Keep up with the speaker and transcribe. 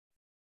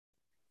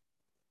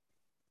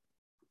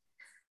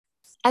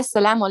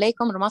Assalamu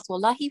alaikum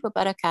rahmatullahi wa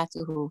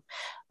barakatuhu.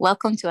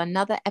 Welcome to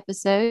another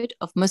episode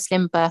of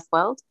Muslim Birth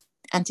World.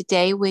 And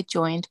today we're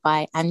joined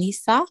by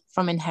Anisa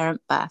from Inherent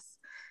Birth.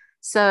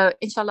 So,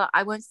 inshallah,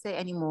 I won't say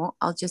any more.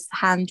 I'll just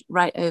hand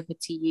right over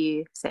to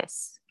you,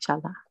 sis,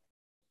 inshallah.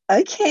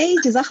 Okay,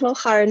 Jazakallah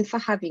khairan for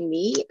having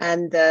me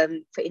and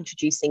for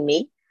introducing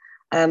me.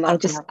 I'll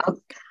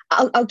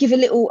give a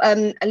little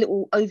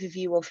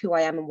overview of who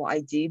I am and what I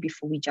do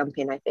before we jump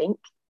in, I think.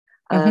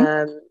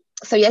 Mhm.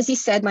 So as you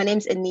said, my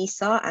name's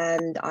Anisa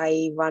and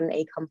I run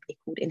a company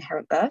called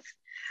Inherent Birth,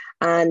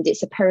 and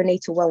it's a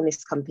perinatal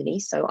wellness company.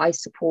 So I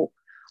support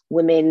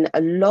women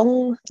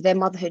along their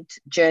motherhood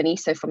journey,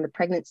 so from the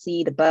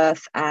pregnancy, the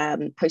birth,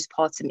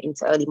 postpartum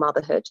into early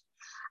motherhood.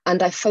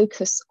 And I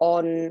focus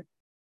on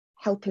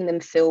helping them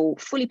feel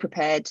fully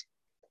prepared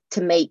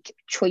to make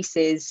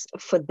choices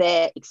for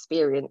their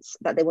experience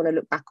that they want to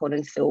look back on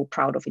and feel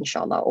proud of,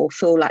 inshallah, or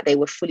feel like they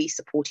were fully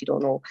supported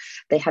on, or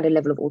they had a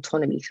level of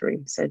autonomy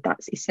through. So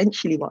that's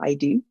essentially what I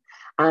do.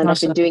 And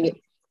I've been doing it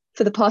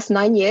for the past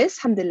 9 years,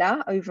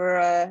 alhamdulillah, over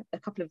a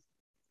couple of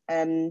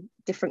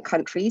different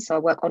countries. So I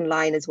work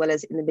online as well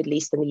as in the Middle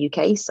East and the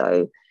UK.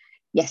 So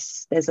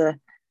yes, there's a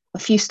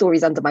few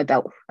stories under my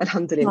belt,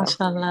 alhamdulillah.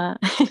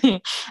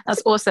 MashaAllah.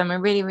 That's awesome.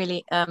 I'm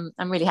really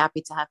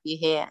happy to have you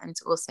here and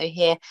to also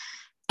hear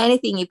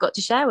anything you've got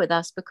to share with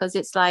us, because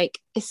it's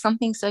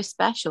something so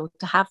special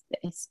to have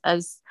this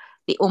as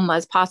the Ummah,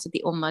 as part of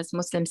the Ummah, as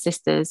Muslim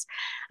sisters,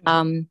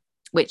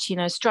 which,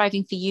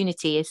 striving for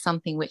unity is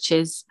something which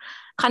is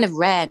kind of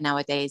rare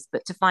nowadays,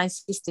 but to find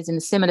sisters in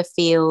a similar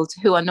field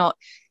who are not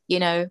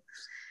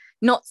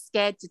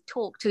scared to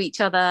talk to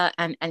each other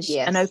and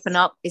open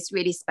up is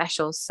really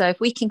special. So if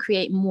we can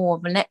create more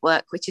of a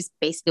network, which is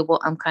basically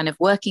what I'm kind of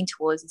working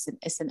towards, is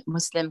a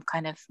Muslim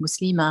kind of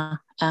Muslima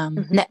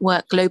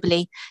network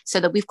globally, so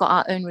that we've got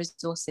our own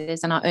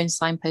resources and our own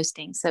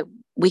signposting, so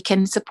we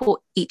can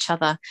support each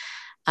other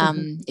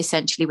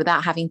essentially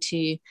without having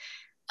to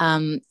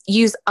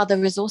use other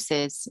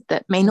resources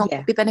that may not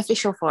be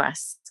beneficial for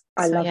us.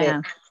 I love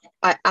it.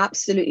 I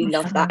absolutely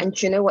love that. And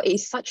do you know what?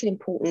 It's such an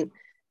important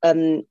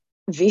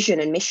vision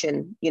and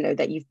mission,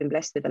 that you've been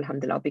blessed with,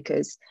 alhamdulillah,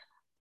 because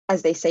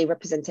as they say,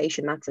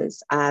 representation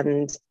matters.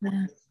 And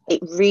it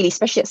really,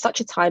 especially at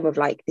such a time of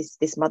like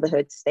this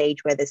motherhood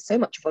stage where there's so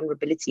much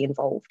vulnerability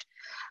involved,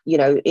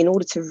 in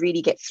order to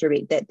really get through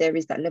it, that there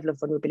is that level of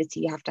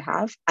vulnerability you have to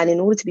have. And in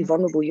order to be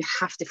vulnerable, you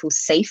have to feel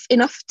safe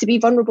enough to be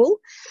vulnerable.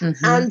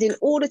 And in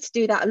order to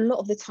do that, a lot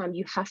of the time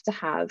you have to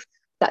have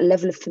that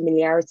level of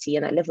familiarity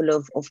and that level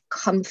of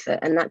comfort.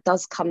 And that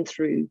does come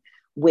through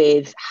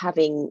with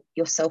having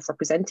yourself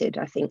represented,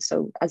 I think.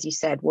 So as you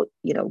said, what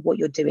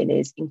you're doing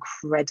is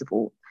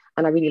incredible,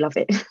 and I really love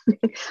it. I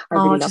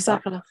really love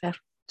that.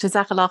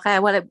 Jazakallah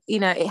khair. Well,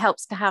 it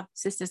helps to have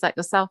sisters like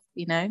yourself,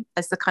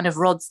 as the kind of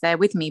rods there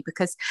with me,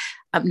 because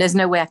there's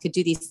no way I could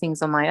do these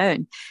things on my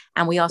own.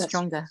 And we are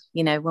stronger,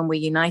 when we're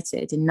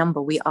united in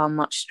number, we are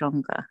much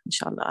stronger,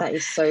 inshallah. That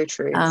is so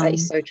true. That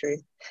is so true.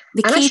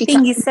 The key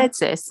thing you said,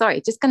 sis, sorry,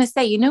 just going to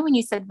say, when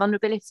you said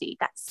vulnerability,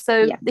 that's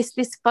so, this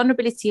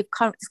vulnerability of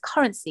this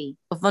currency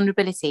of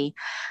vulnerability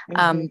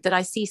that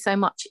I see so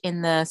much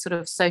in the sort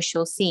of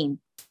social scene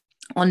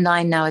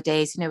online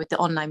nowadays, with the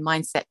online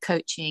mindset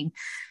coaching,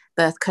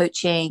 birth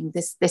coaching,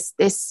 this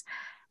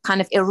kind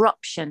of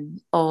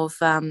eruption of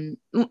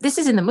this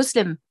is in the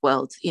Muslim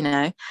world,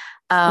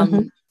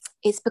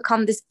 it's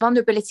become this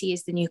vulnerability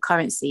is the new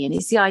currency. And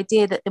it's the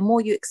idea that the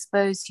more you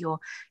expose your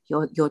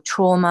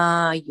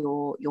trauma,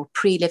 your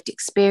pre-lived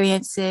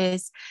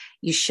experiences,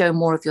 you show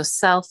more of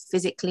yourself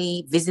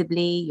physically,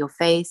 visibly, your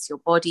face, your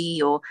body,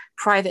 your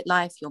private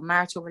life, your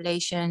marital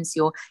relations,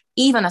 your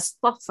even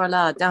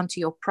astaghfirullah, down to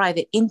your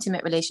private,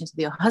 intimate relations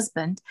with your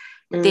husband.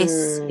 This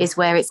is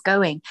where it's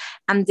going.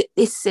 And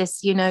this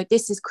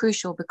is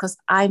crucial, because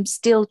I'm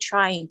still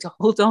trying to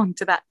hold on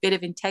to that bit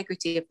of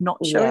integrity of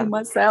not showing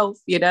myself,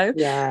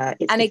 Yeah. And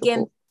difficult.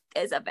 Again,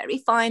 there's a very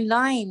fine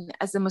line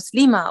as a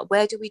Muslima.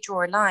 Where do we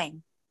draw a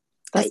line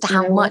as to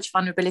how much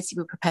vulnerability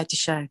we're prepared to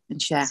show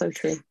and share? So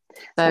true.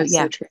 So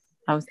true.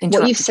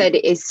 What you've said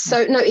is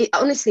so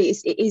honestly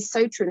it is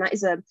so true, and that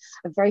is a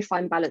very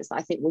fine balance that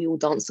I think we all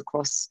dance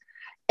across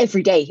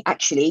every day,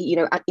 actually,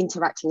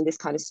 interacting in this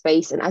kind of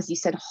space. And as you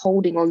said,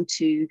 holding on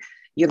to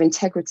your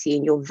integrity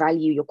and your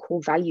value, your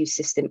core value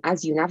system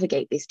as you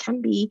navigate this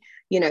can be,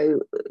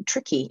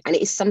 tricky. And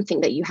it is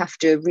something that you have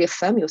to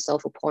reaffirm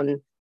yourself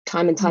upon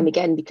time and time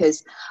again,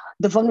 because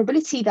the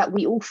vulnerability that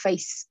we all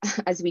face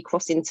as we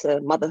cross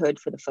into motherhood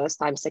for the first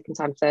time, second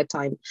time, third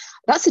time,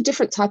 that's a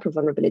different type of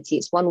vulnerability.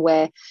 It's one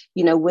where,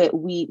 where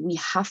we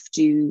have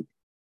to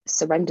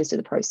surrender to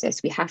the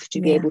process. We have to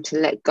be able to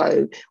let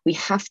go. We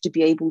have to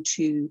be able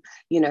to,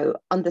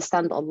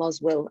 understand Allah's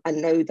will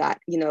and know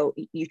that,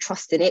 you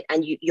trust in it,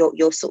 and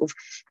you're sort of,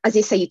 as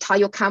they say, you tie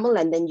your camel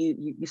and then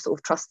you sort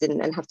of trust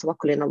in and have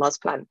tawakkul in Allah's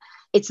plan.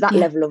 It's that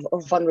level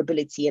of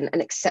vulnerability and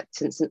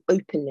acceptance and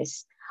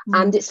openness.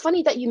 And it's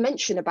funny that you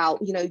mentioned about,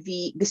 you know,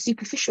 the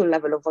superficial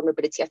level of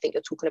vulnerability. I think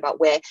you're talking about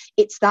where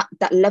it's that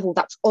level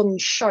that's on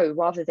show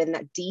rather than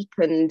that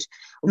deepened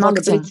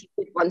vulnerability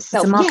with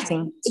oneself. It's a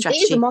marketing strategy.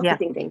 It is a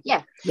marketing thing.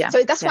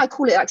 So that's why I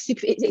call it like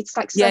it's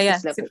like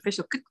surface level.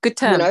 Superficial. Good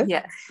term.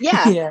 You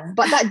know?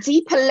 But that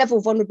deeper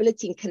level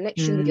vulnerability and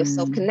connection with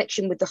yourself,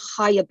 connection with the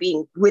higher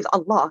being, with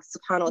Allah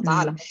subhanahu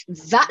wa ta'ala,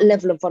 that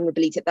level of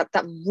vulnerability,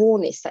 that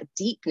rawness, that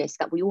deepness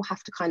that we all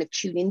have to kind of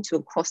tune into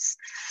and cross,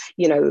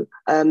 you know,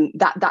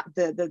 that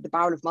the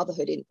barrel of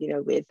motherhood in, you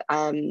know, with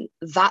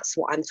that's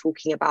what I'm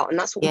talking about. And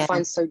that's what we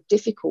find so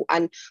difficult.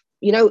 And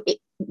you know,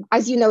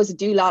 as you know, as a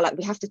doula, like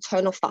we have to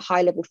turn off that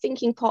high level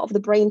thinking part of the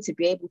brain to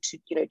be able to,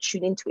 you know,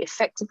 tune into it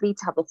effectively,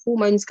 to have the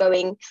hormones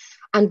going.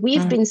 And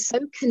we've been so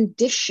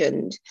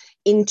conditioned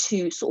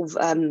into sort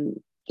of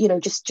you know,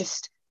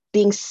 just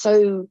being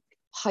so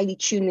highly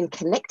tuned and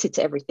connected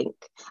to everything,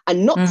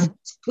 and not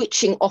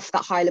switching off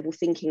that high level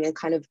thinking and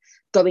kind of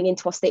going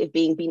into a state of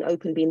being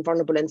open, being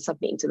vulnerable, and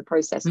submitting to the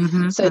process.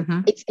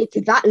 It's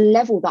that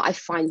level that I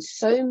find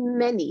so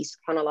many,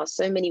 subhanAllah,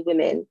 so many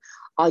women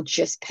are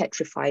just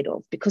petrified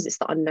of, because it's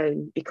the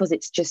unknown, because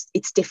it's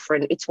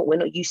different, it's what we're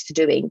not used to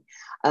doing.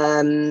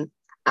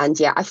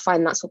 And I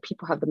find that's what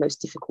people have the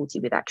most difficulty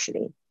with,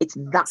 actually. It's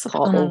that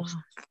part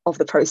of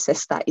the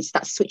process, that is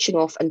that switching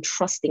off and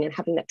trusting and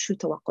having that true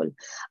tawakkul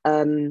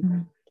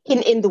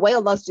in the way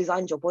Allah's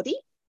designed your body.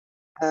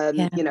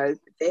 You know,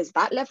 there's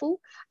that level,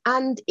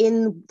 and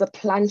in the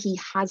plan He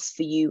has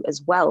for you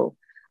as well.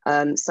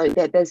 So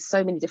there's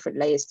so many different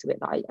layers to it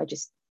that I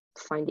just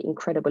find it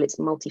incredible. It's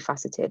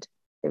multifaceted.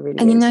 Really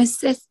and is. You know,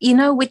 sis, you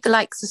know, with the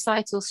like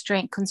societal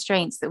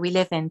constraints that we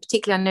live in,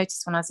 particularly I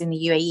noticed when I was in the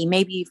UAE,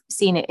 maybe you've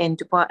seen it in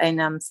Dubai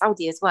and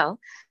Saudi as well.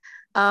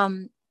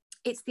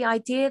 It's the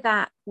idea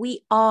that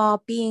we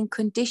are being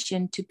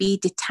conditioned to be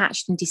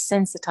detached and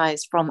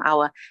desensitized from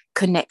our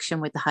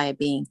connection with the higher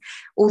being.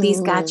 All these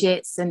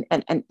gadgets and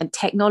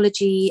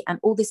technology and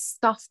all this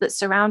stuff that's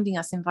surrounding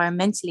us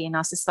environmentally in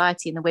our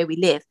society and the way we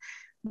live.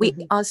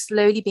 We are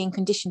slowly being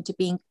conditioned to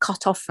being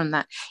cut off from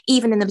that.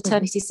 Even in the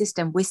maternity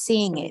system, we're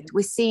seeing it.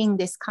 We're seeing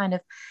this kind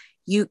of,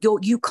 you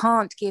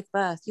can't give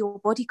birth. Your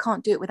body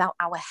can't do it without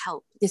our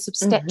help. This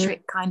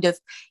obstetric kind of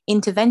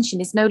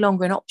intervention is no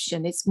longer an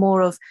option. It's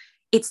more of,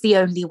 it's the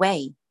only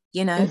way,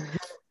 you know.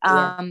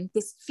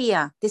 This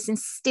fear, this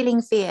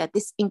instilling fear,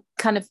 this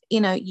kind of,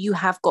 you know, you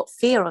have got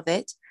fear of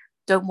it.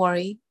 Don't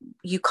worry,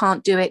 you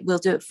can't do it. We'll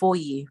do it for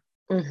you.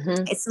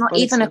 It's not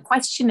even a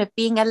question of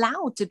being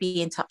allowed to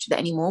be in touch with it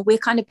anymore. We're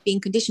kind of being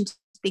conditioned to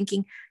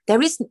thinking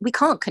we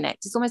can't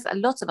connect. It's almost like a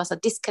lot of us are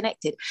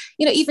disconnected,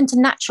 you know, even to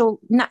natural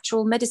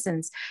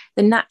medicines,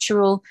 the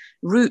natural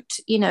route,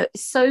 you know.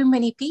 So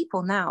many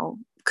people now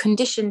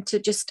conditioned to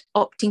just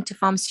opting to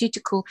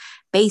pharmaceutical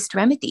based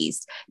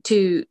remedies,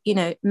 to, you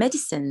know,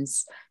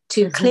 medicines,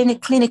 to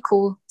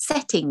clinical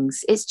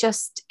settings. It's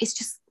just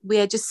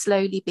we're just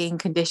slowly being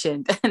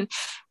conditioned.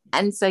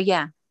 and so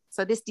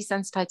so this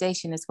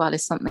desensitization as well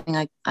is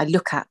something I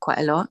look at quite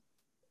a lot.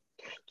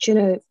 Do you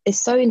know,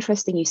 it's so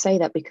interesting you say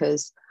that,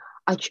 because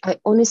I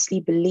honestly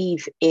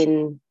believe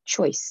in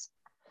choice.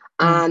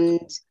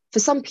 And for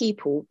some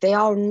people, they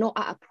are not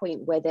at a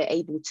point where they're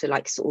able to,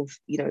 like, sort of,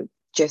 you know,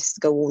 just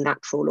go all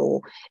natural,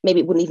 or maybe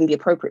it wouldn't even be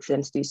appropriate for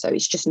them to do so.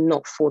 It's just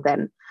not for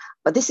them.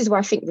 But this is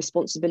where I think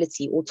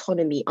responsibility,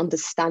 autonomy,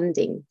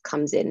 understanding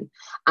comes in.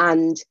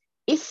 And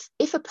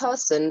if a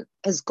person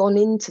has gone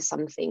into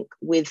something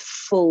with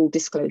full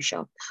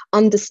disclosure,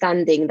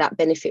 understanding that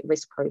benefit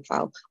risk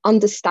profile,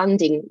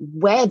 understanding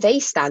where they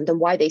stand and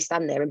why they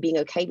stand there, and being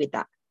okay with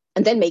that,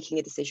 and then making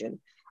a decision,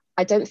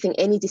 I don't think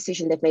any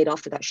decision they've made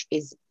after that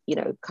is, you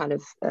know, kind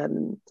of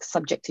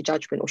subject to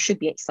judgment, or should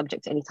be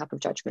subject to any type of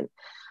judgment.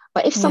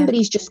 But if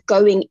somebody's just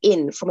going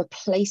in from a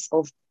place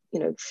of, you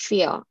know,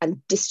 fear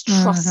and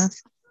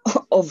distrust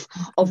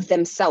of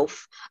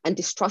themselves and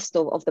distrust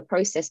of the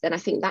process, then I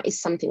think that is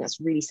something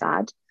that's really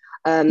sad.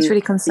 It's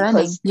really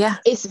concerning.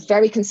 It's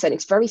very concerning.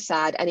 It's very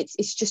sad, and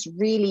it's just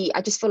really,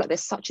 I just feel like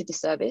there's such a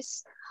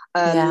disservice.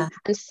 And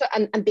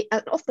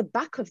off the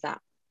back of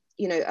that,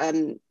 you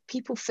know,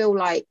 people feel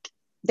like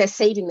they're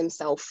saving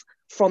themselves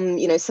from,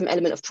 you know, some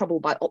element of trouble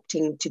by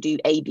opting to do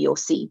A, B, or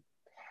C.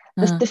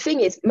 The thing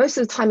is, most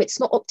of the time it's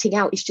not opting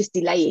out, it's just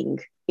delaying,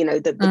 you know,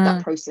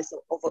 that process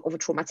of a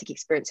traumatic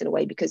experience, in a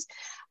way, because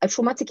a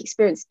traumatic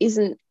experience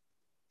isn't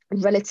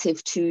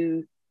relative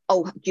to,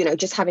 you know,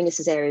 just having a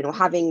cesarean or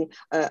having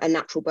a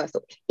natural birth.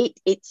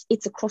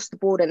 It's across the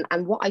board.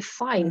 And what I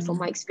find from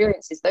my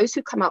experience is those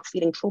who come out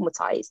feeling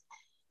traumatized,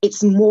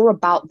 it's more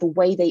about the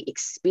way they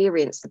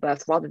experience the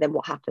birth rather than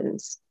what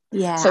happens.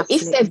 So absolutely.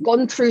 If they've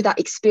gone through that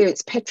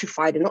experience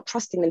petrified and not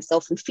trusting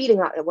themselves and feeling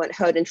like they weren't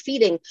heard and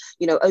feeling,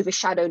 you know,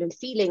 overshadowed and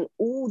feeling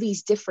all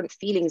these different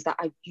feelings that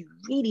you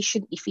really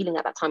shouldn't be feeling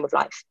at that time of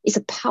life. It's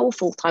a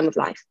powerful time of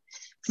life.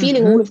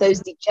 Feeling all of those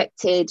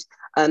dejected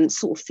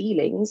sort of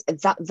feelings,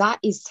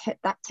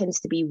 that tends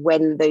to be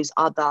when those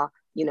other,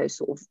 you know,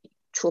 sort of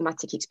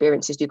traumatic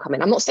experiences do come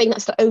in. I'm not saying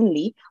that's the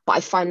only, but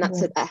I find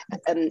that's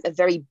a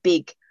very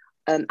big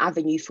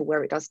avenue for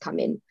where it does come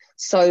in.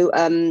 So,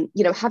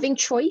 you know, having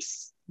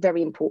choice,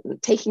 very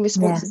important. Taking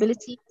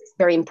responsibility,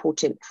 very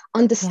important.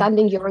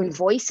 Understanding your own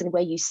voice and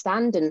where you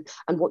stand and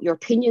what your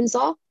opinions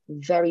are,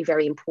 very,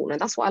 very important.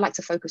 And that's what I like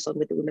to focus on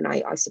with the women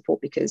I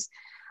support, because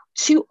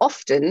too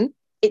often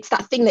it's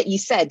that thing that you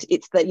said,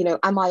 it's the, you know,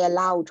 am I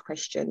allowed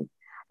question,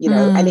 you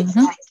know, and it's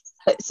like,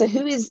 so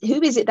who is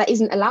it that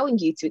isn't allowing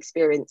you to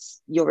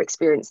experience your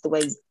experience the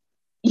way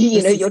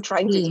you know you're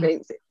trying to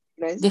experience it,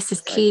 you know? This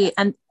is key.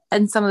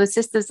 And some of the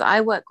sisters that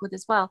I work with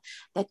as well,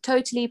 they're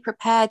totally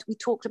prepared. We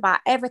talked about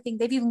everything.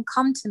 They've even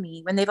come to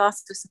me when they've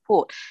asked for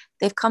support.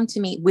 They've come to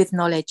me with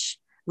knowledge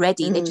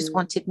ready. They just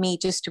wanted me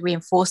just to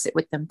reinforce it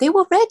with them. They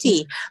were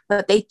ready,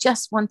 but they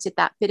just wanted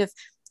that bit of,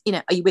 you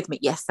know, are you with me?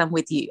 Yes, I'm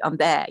with you. I'm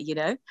there, you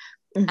know?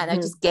 And I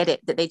just get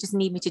it, that they just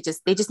need me to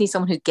they just need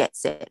someone who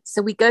gets it.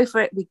 So we go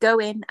for it. We go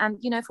in and,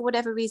 you know, for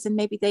whatever reason,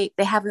 maybe they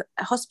have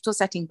a hospital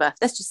setting birth,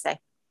 let's just say,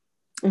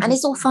 and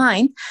it's all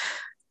fine.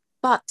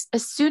 But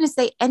as soon as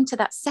they enter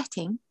that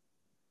setting,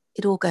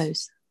 it all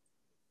goes,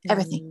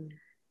 everything,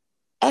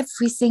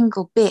 every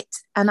single bit.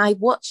 And I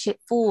watch it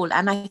fall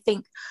and I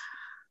think,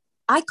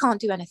 I can't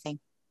do anything.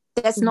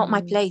 That's not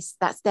my place.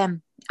 That's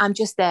them. I'm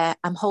just there.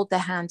 I'm hold their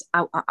hand.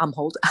 I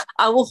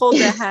will hold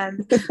their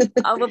hand.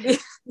 I will be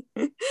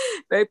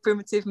very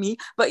primitive me,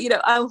 but you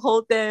know, I'll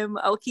hold them.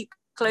 I'll keep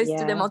close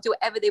to them. I'll do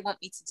whatever they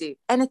want me to do,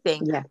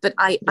 anything. But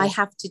I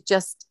have to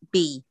just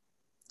be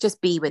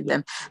with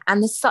them.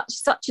 And there's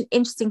such an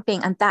interesting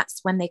thing, and that's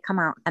when they come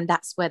out, and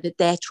that's where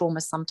their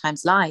trauma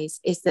sometimes lies,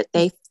 is that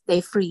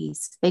they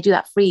freeze. They do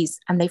that freeze,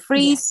 and they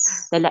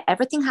freeze. They let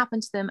everything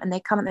happen to them, and they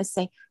come and they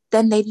say,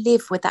 then they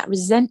live with that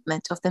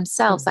resentment of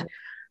themselves. Like,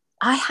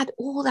 I had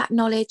all that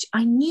knowledge,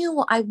 I knew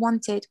what I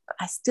wanted, but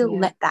I still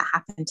let that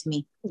happen to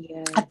me.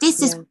 And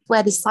this is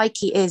where the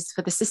psyche is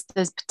for the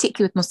sisters,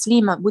 particularly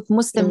with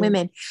Muslim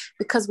women,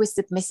 because we're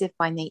submissive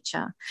by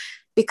nature,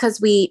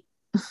 because we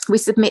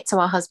submit to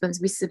our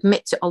husbands, we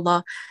submit to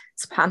Allah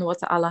subhanahu wa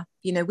ta'ala,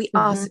 you know, we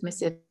are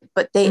submissive,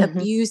 but they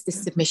abuse the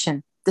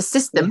submission. The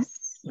system,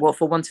 well,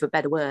 for want of a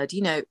better word,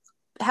 you know,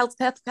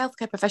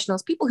 healthcare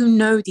professionals, people who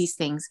know these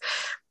things,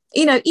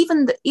 you know,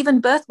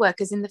 even birth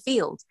workers in the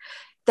field,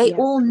 they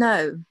all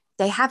know,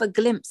 they have a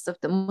glimpse of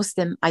the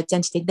Muslim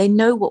identity. They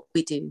know what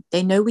we do.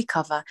 They know we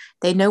cover.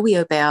 They know we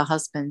obey our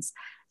husbands.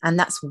 And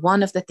that's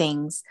one of the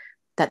things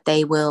that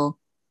they will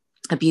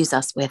abuse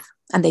us with.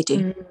 And they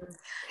do.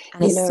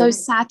 And it's so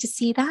sad to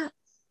see that.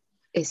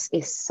 It's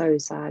so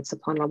sad,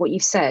 subhanAllah. What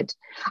you've said,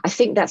 I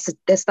think that's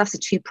a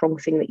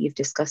two-pronged thing that you've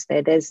discussed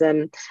there. There's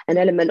an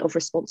element of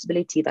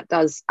responsibility that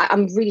does.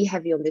 I'm really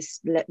heavy on this,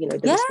 you know,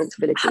 the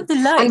responsibility.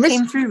 Alhamdulillah, and it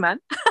came through, man.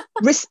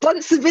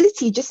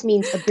 Responsibility just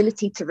means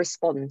ability to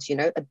respond, you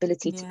know,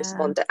 ability to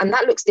respond. And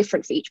that looks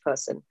different for each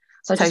person.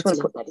 So I just want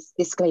to put that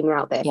disclaimer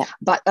out there.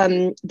 But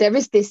there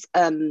is this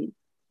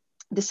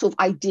sort of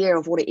idea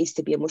of what it is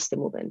to be a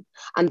Muslim woman,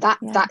 and that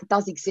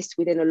does exist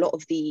within a lot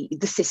of the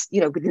system,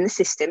 you know, within the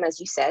system, as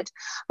you said.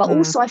 But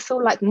also, I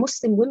feel like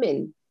Muslim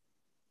women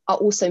are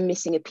also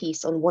missing a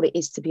piece on what it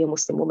is to be a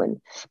Muslim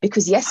woman,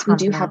 because yes, we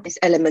do have this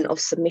element of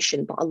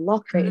submission, but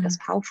Allah created us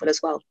powerful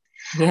as well.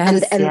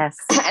 And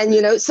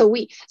you know, so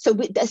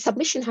the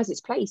submission has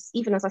its place,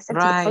 even as I said, to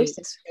the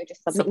process, you know,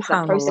 just submitting to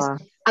that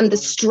process and the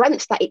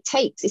strength that it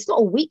takes. It's not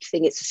a weak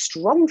thing, it's a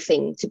strong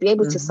thing to be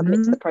able to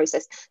submit to the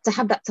process, to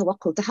have that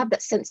tawakkul, to have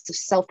that sense of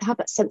self, to have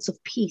that sense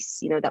of peace,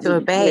 you know, that to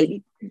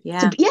obey,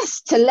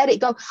 to let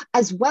it go,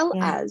 as well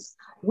as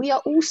we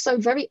are also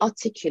very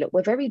articulate,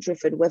 we're very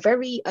driven, we're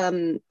very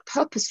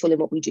purposeful in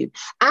what we do,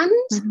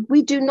 and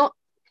we do not,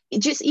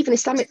 just even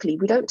Islamically,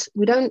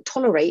 we don't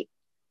tolerate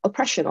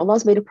oppression.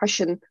 Allah's made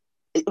oppression,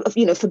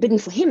 you know, forbidden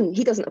for him.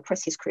 He doesn't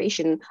oppress his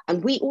creation,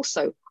 and we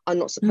also are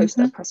not supposed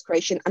to oppress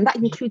creation, and that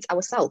includes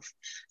ourselves.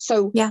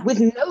 So with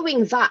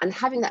knowing that and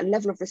having that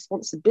level of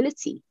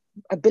responsibility,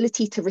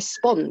 ability to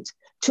respond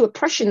to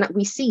oppression that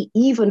we see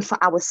even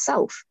for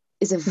ourselves,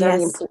 is a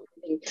very important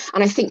thing.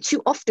 And I think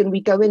too often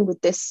we go in with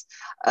this,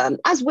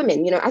 as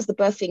women, you know, as the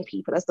birthing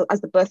people, as the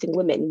birthing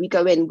women, we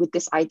go in with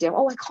this idea,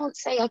 oh, I can't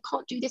say, I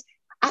can't do this.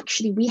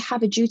 Actually, we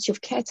have a duty of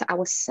care to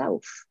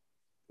ourselves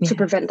to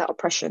prevent that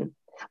oppression.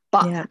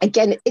 But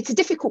again, it's a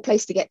difficult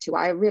place to get to.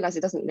 I realize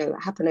it doesn't, you know,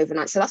 happen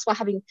overnight. So that's why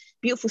having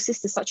beautiful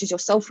sisters such as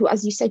yourself, who,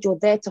 as you said, you're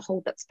there to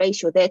hold that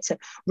space, you're there to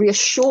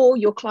reassure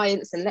your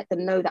clients and let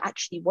them know that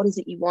actually, what is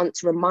it you want,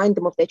 to remind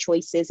them of their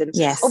choices. And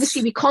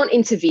obviously we can't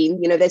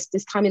intervene, you know, there's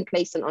time and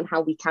place on how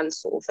we can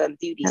sort of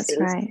do these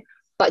things.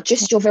 But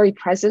just your very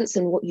presence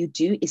and what you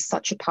do is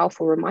such a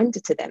powerful reminder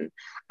to them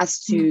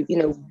as to, you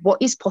know,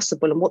 what is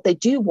possible and what they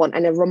do want,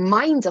 and a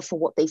reminder for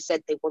what they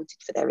said they wanted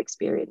for their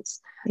experience.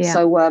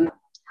 So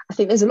I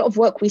think there's a lot of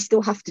work we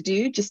still have to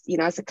do, just, you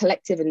know, as a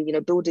collective, and, you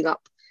know, building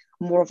up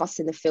more of us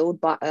in the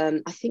field. But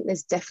I think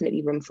there's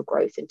definitely room for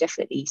growth, and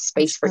definitely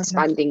space for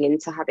expanding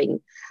into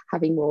having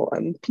more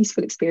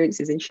peaceful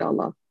experiences,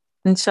 inshallah.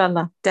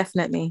 Inshallah,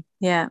 definitely.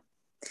 Yeah.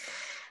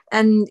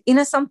 And, you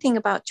know, something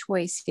about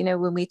choice, you know,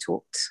 when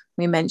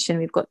we mentioned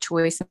we've got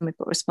choice and we've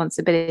got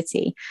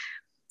responsibility.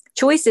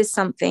 Choice is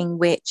something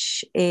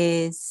which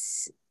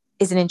is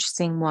an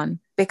interesting one,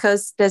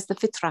 because there's the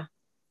fitrah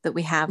that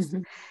we have.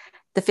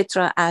 the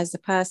fitrah as a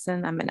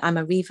person. I'm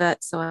a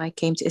revert, so I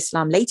came to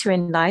Islam later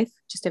in life,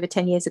 just over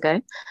 10 years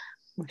ago.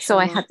 So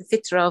I had the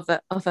fitrah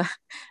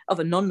of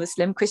a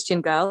non-Muslim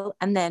Christian girl,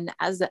 and then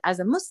as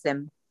a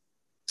Muslim.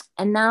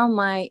 And now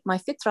my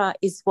fitrah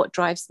is what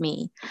drives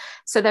me.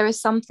 So there are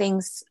some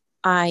things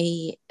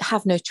I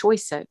have no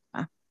choice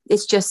over.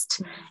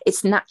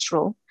 It's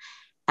natural,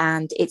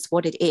 and it's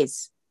what it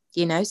is,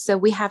 so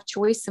we have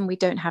choice and we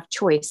don't have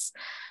choice.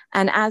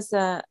 And as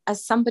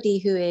somebody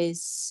who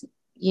is,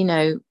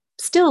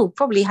 still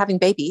probably having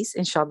babies,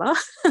 inshallah,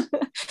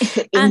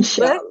 and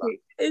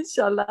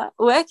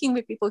working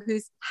with people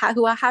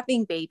who are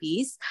having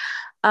babies,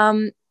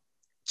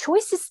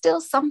 choice is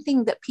still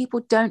something that people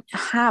don't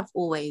have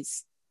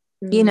always.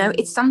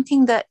 It's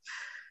something that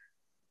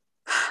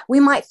we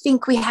might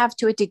think we have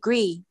to a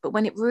degree, but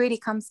when it really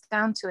comes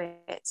down to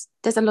it,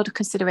 there's a lot of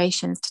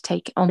considerations to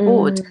take on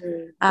board.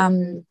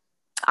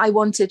 I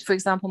wanted, for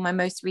example, my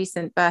most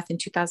recent birth in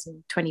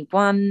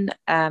 2021,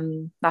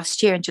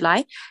 last year in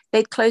July,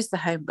 they'd closed the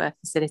home birth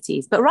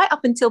facilities. But right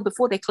up until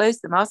before they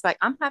closed them, I was like,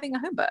 I'm having a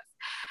home birth.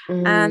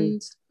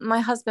 And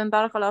my husband,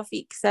 Barakallahu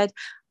Feek, said,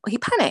 well, he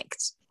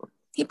panicked.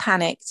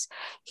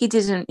 He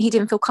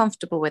didn't feel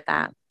comfortable with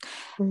that.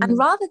 And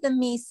rather than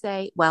me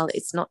say, well,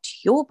 it's not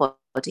your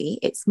body,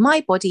 it's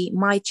my body,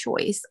 my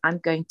choice, I'm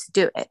going to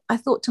do it, I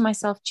thought to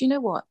myself, do you know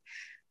what?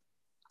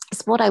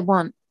 It's what I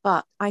want,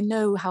 but I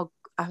know how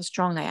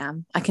strong I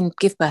am. I can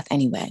give birth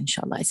anywhere,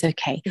 inshallah. It's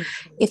okay.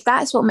 If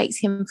that's what makes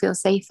him feel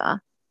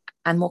safer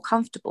and more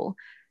comfortable,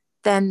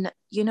 then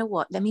you know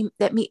what? Let me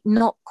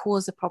not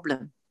cause a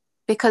problem,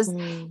 because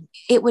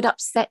it would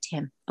upset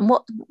him. And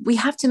what we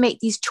have to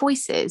make these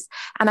choices,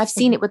 and I've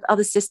seen it with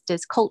other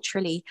sisters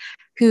culturally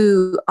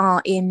who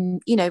are in,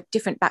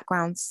 different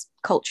backgrounds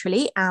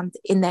culturally, and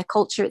in their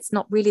culture, it's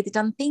not really the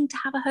done thing to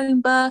have a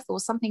home birth or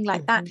something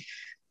like that.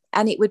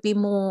 And it would be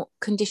more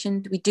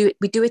conditioned. We do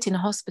it in a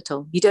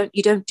hospital. You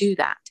don't do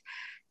that.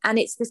 And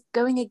it's this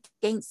going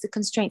against the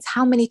constraints.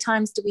 How many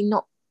times do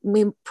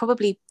we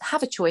probably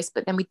have a choice,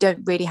 but then we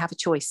don't really have a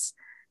choice.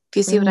 Do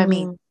you see what I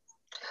mean?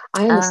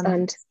 I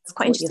understand. It's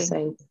quite interesting. You're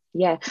saying.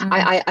 Yeah,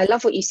 I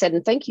love what you said,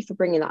 and thank you for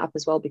bringing that up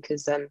as well,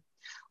 because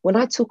when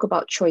I talk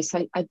about choice,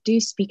 I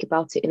do speak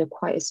about it in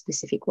quite a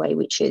specific way,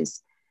 which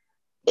is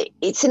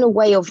it's in a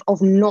way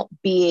of not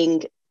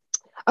being.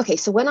 Okay,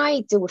 so when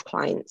I deal with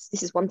clients,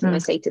 this is one thing I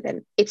say to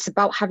them. It's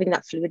about having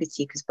that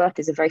fluidity, because birth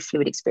is a very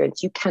fluid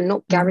experience. You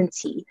cannot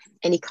guarantee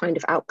any kind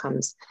of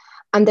outcomes.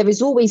 And there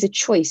is always a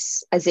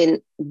choice, as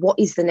in what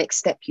is the next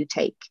step you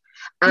take.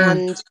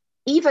 And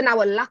even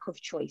our lack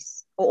of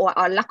choice, or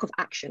our lack of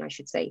action, I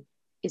should say,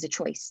 is a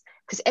choice,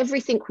 because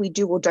everything we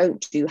do or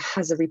don't do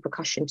has a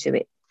repercussion to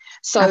it.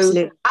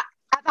 So at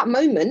that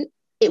moment,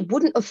 it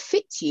wouldn't have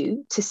fit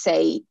you to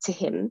say to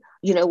him,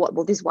 you know what,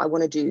 well, this is what I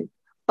want to do.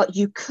 But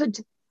you could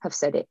have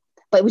said it,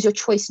 but it was your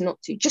choice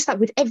not to. Just like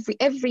with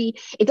every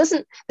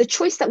the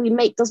choice that we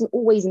make doesn't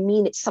always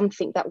mean it's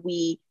something that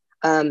we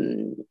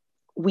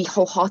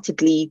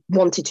wholeheartedly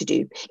wanted to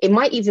do. It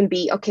might even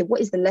be, okay, what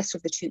is the lesser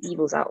of the two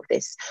evils out of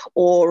this?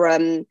 Or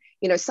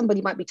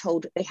somebody might be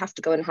told they have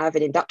to go and have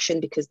an induction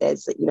because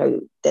there's a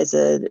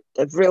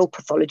real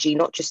pathology,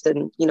 not just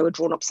a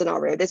drawn up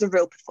scenario. There's a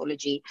real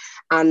pathology,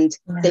 and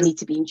they need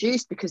to be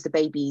induced because the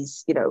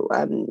baby's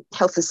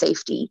health and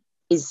safety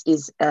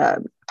is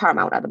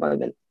paramount at the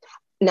moment.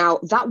 Now,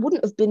 that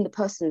wouldn't have been the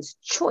person's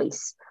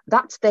choice.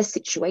 That's their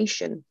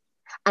situation.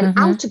 And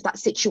out of that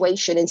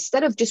situation,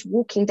 instead of just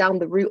walking down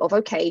the route of,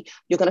 okay,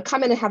 you're going to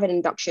come in and have an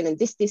induction and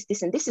this,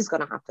 and this is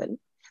going to happen,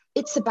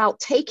 it's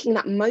about taking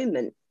that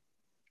moment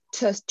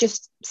to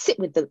just sit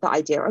with the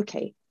idea,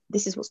 okay,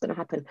 this is what's going to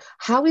happen.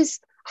 How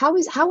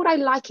would I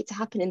like it to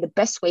happen in the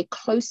best way,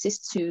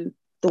 closest to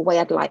the way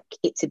I'd like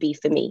it to be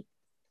for me?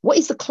 What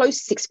is the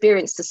closest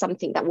experience to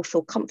something that will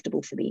feel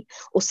comfortable for me,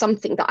 or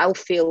something that I'll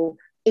feel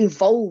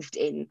involved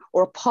in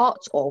or a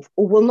part of,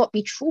 or will not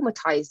be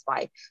traumatized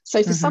by?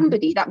 So for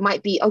somebody that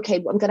might be, okay,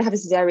 I'm going to have a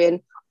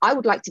cesarean, I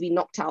would like to be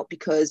knocked out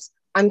because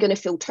I'm going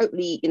to feel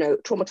totally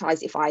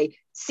traumatized if I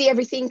see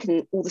everything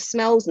and all the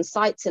smells and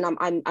sights, and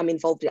I'm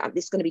involved in it.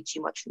 This is going to be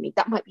too much for me.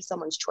 That might be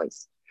someone's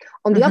choice.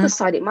 On the other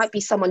side, it might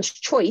be someone's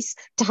choice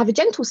to have a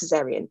gentle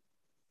cesarean,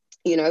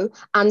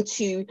 and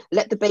to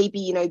let the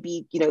baby,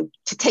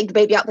 to take the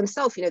baby out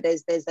themselves.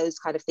 There's those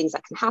kind of things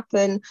that can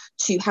happen,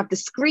 to have the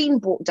screen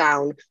brought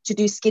down, to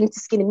do skin to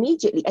skin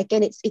immediately.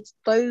 Again, it's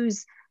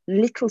those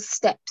little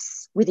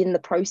steps within the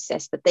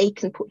process that they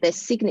can put their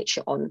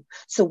signature on.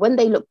 So when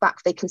they look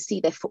back, they can see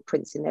their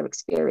footprints in their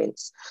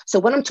experience. So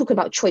when I'm talking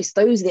about choice,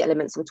 those are the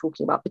elements I'm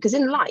talking about, because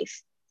in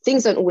life,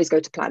 things don't always go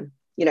to plan.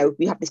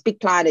 We have this big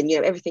plan and,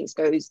 everything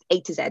goes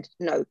A to Z.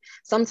 No,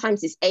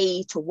 sometimes it's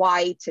A to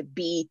Y to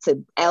B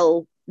to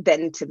L,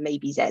 then to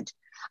maybe Z.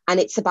 And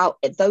it's about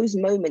at those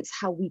moments,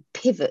 how we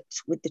pivot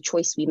with the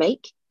choice we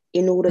make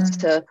in order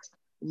to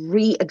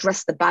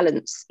readdress the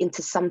balance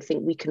into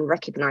something we can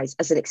recognize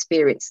as an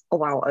experience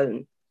of our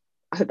own.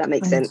 I hope that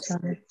makes sense.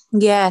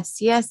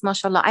 Yes,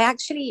 mashallah. I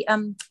actually,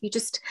 you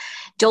just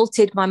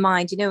jolted my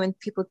mind, when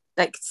people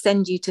like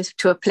send you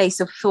to a place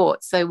of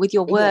thought. So with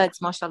your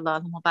words,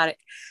 mashallah, Mubarak,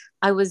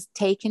 I was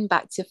taken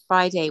back to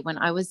Friday when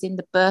I was in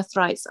the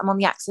birthrights. I'm on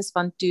the Access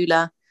Fund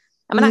doula.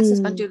 I'm an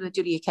Access Fund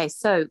doula UK.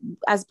 So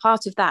as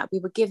part of that, we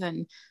were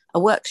given a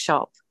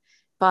workshop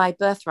by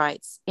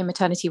Birthrights in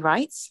maternity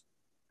rights.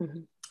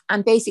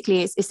 And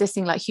basically it's this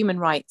thing like human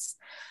rights.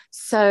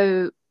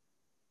 So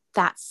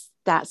that's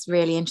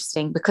really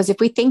interesting, because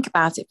if we think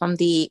about it from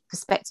the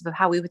perspective of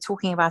how we were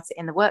talking about it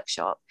in the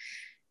workshop,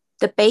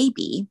 the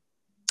baby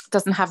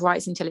doesn't have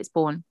rights until it's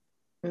born.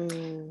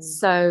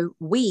 So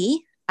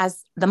we,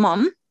 as the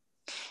mom,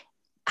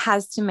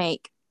 have to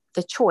make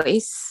the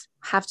choice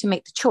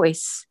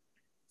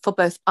for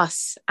both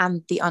us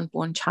and the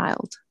unborn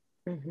child.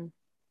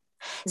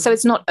 So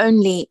it's not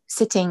only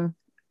sitting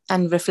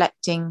and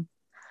reflecting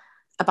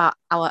about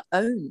our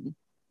own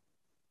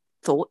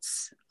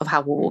thoughts of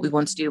what we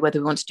want to do, whether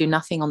we want to do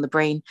nothing on the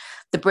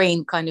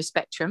brain kind of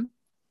spectrum,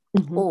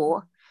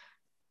 or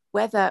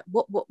whether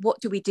what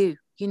do we do,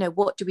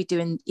 what do we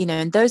do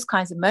in those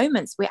kinds of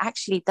moments. We're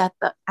actually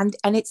and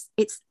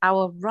it's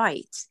our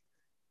right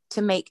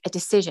to make a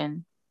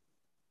decision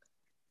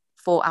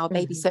for our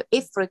baby. So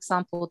if, for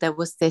example, there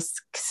was this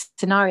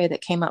scenario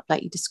that came up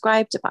like you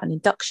described about an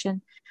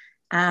induction,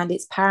 and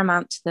it's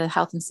paramount to the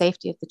health and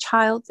safety of the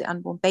child, the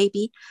unborn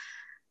baby,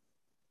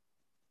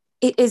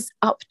 it is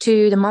up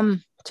to the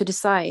mum to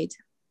decide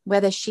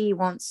whether she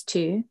wants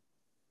to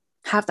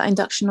have that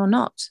induction or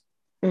not.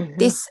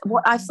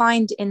 What I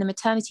find in the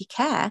maternity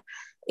care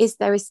is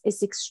there is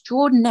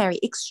extraordinary,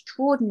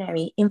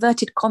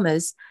 inverted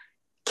commas,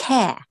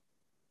 care,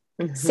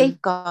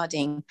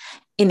 safeguarding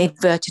in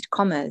inverted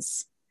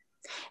commas.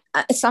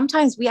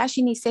 Sometimes we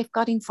actually need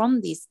safeguarding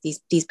from these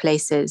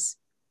places,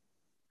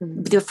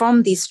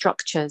 from these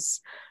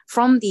structures,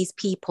 from these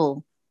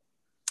people.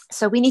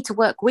 So we need to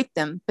work with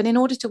them, but in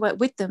order to work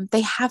with them,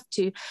 they have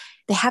to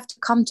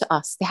come to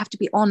us. They have to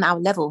be on our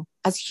level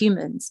as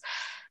humans.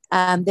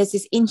 There's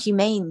this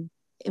inhumane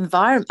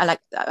environment. Like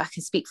I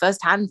can speak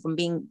firsthand from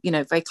being,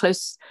 very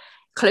close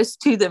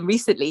to them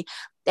recently.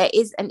 There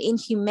is an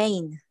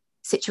inhumane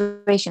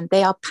situation.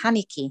 They are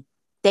panicky.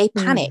 They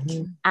panic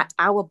at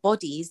our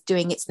bodies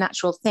doing its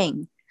natural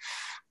thing,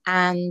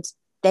 and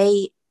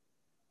they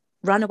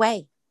run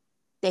away.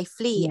 They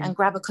flee and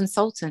grab a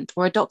consultant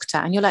or a doctor,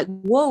 and you're like,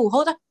 whoa,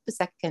 hold up a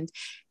second.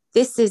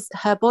 This is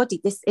her body.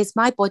 This is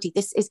my body.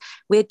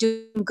 We're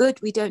doing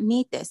good. We don't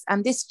need this.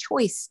 And this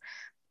choice,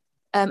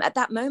 at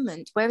that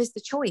moment, where is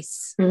the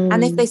choice?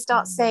 And if they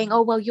start saying,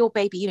 oh, well, your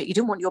baby, you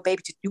wouldn't want your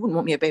baby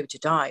to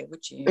die,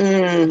 would you?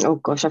 Oh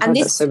gosh, I've heard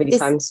that so many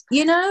times.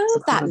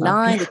 That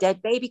line, the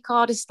dead baby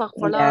card is stuck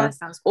for life.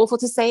 Sounds awful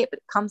to say it, but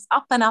it comes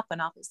up and up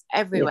and up. It's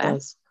everywhere. It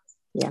does.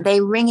 Yeah.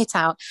 They ring it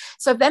out.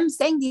 So them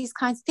saying these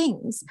kinds of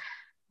things,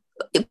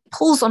 it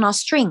pulls on our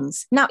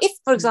strings. Now, if,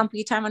 for example,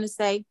 you turn around and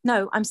say,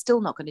 no, I'm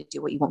still not going to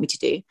do what you want me to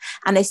do.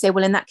 And they say,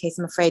 well, in that case,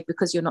 I'm afraid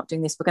because you're not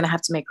doing this, we're going to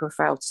have to make a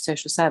referral to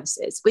social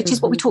services, which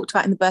is what we talked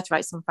about in the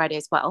Birthrights on Friday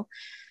as well.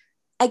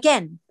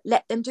 Again,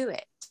 let them do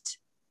it.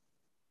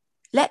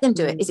 Let them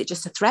do it. Is it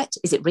just a threat?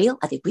 Is it real?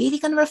 Are they really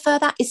going to refer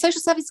that? Is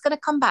social service going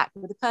to come back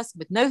with a person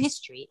with no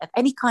history of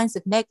any kinds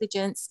of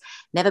negligence,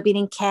 never been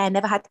in care,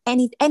 never had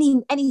any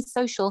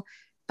social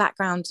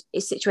background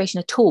situation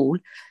at all,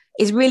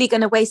 is really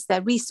going to waste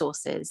their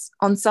resources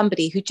on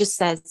somebody who just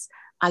says,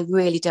 I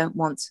really don't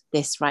want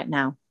this right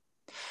now?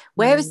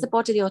 Where is the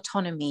bodily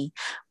autonomy?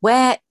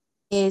 Where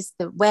is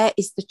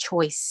the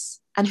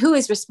choice? And who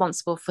is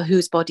responsible for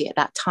whose body at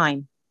that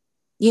time?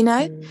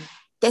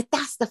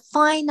 That's the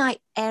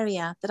finite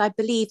area that I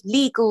believe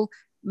legal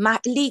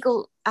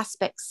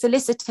aspects,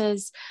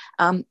 solicitors,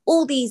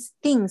 all these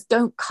things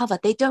don't cover.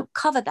 They don't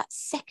cover that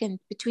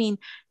second between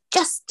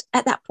just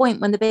at that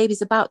point when the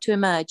baby's about to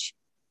emerge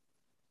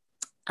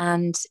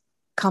and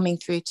coming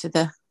through to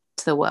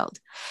the world.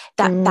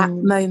 That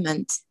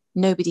moment,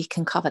 nobody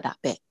can cover that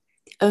bit.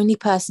 The only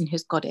person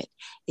who's got it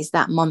is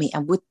that mommy.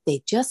 And would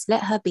they just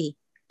let her be?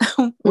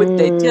 Would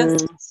they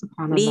just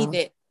leave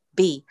it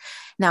be?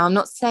 Now, I'm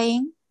not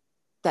saying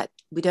that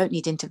we don't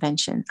need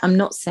intervention. I'm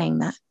not saying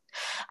that.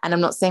 And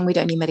I'm not saying we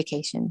don't need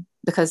medication,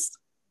 because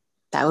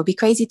that would be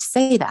crazy to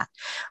say that.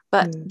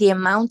 But the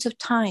amount of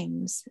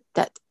times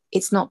that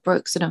it's not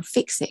broke, so don't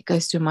fix it,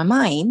 goes through my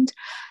mind.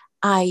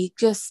 I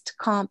just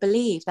can't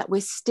believe that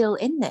we're still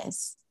in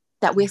this,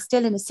 that we're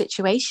still in a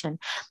situation,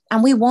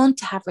 and we want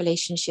to have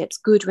relationships,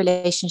 good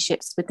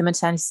relationships with the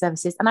maternity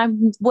services. And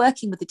I'm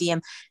working with the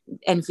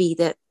DMNV,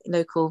 the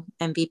local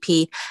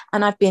MVP,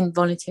 and I've been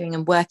volunteering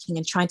and working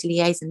and trying to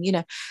liaise,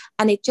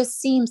 and it just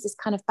seems this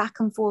kind of back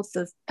and forth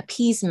of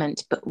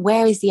appeasement, but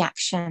where is the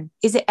action?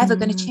 Is it ever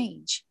going to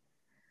change?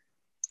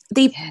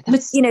 The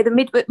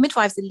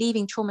midwives are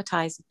leaving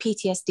traumatized,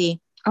 PTSD.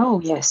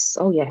 Oh yes.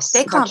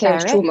 They can't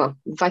vicarious bear trauma.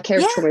 it.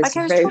 Vicarious trauma is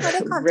very trauma. They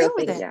can't real deal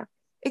with thing. it. Yeah.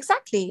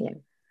 Exactly. Yeah.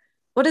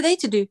 What are they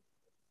to do?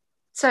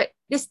 So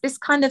this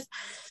kind of,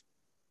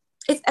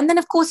 and then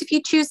of course, if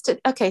you choose to,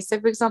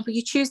 so for example,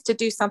 you choose to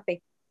do something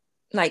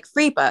like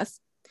free birth,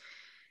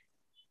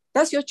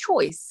 That's your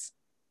choice.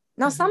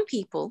 Now, some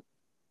people,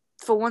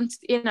 for one,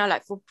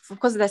 like for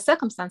because of their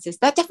circumstances,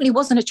 that definitely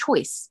wasn't a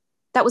choice.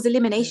 That was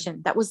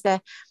elimination. That was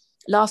their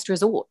last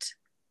resort,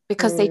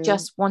 because they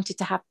just wanted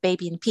to have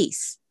baby in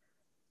peace.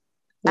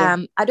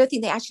 I don't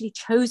think they actually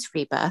chose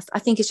free birth. I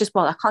think it's just,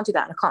 well, I can't do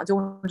that, and I can't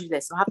do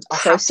this. So I have to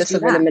process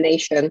of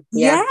elimination.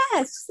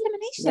 Yes,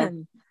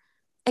 elimination.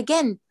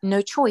 Again,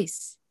 no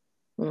choice.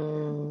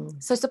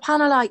 So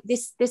subhanallah,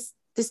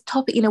 this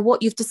topic,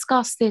 what you've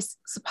discussed, this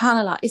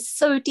subhanallah, is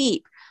so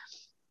deep.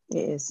 It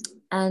is.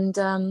 And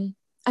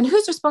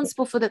who's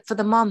responsible for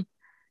the mom,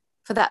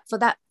 for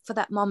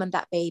that mom and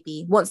that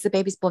baby once the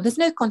baby's born? There's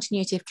no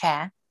continuity of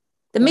care.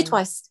 The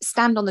midwives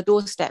stand on the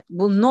doorstep,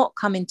 will not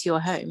come into your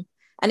home.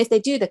 And if they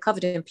do, they're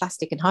covered in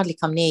plastic and hardly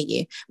come near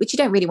you, which you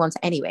don't really want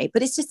anyway.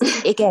 But it's just,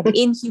 again,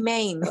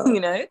 inhumane,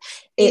 inhumane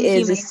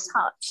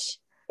touch.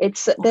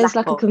 There's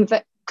like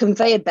a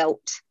conveyor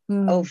belt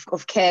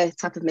of care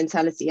type of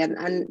mentality.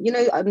 And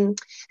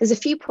there's a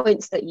few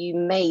points that you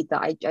made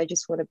that I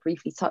just want to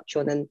briefly touch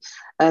on.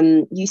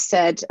 And you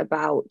said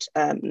about,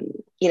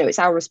 it's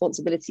our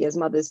responsibility as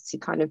mothers to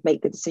kind of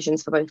make the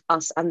decisions for both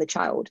us and the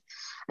child.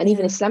 And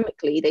even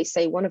Islamically, they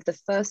say one of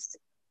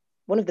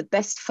the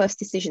best first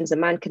decisions a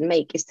man can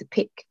make is to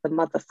pick the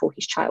mother for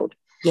his child.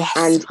 Yes,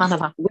 and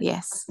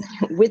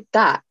with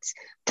that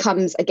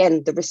comes,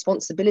 again, the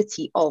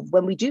responsibility of,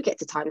 when we do get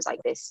to times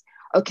like this,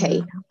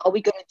 okay, are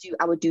we going to do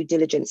our due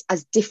diligence,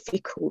 as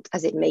difficult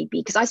as it may be?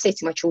 Because I say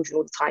to my children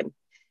all the time,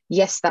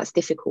 yes, that's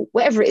difficult.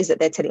 Whatever it is that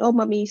they're telling, oh,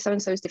 mummy,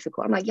 so-and-so is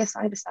difficult. I'm like, yes,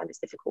 I understand it's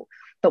difficult,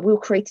 but we were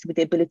created with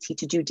the ability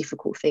to do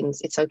difficult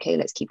things. It's okay,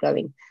 let's keep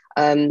going.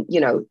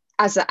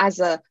 As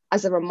a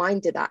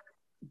reminder that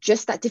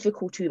just that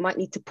difficulty, we might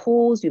need to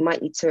pause, we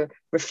might need to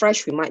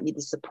refresh, we might need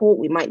the support,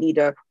 we might need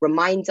a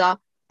reminder,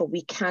 but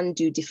we can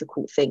do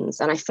difficult things.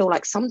 And I feel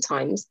like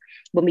sometimes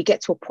when we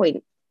get to a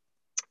point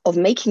of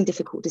making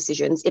difficult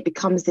decisions, it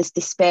becomes this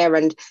despair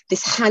and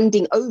this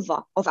handing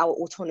over of our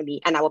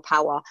autonomy and our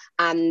power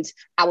and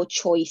our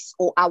choice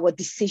or our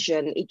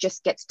decision. It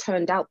just gets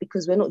turned out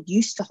because we're not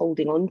used to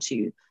holding on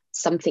to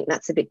something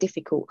that's a bit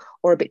difficult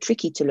or a bit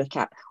tricky to look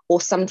at,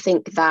 or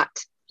something that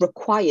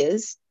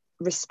requires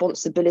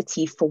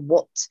responsibility for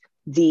what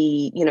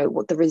the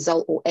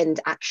result or end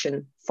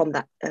action from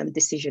that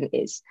decision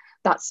is.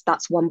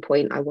 That's one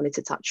point I wanted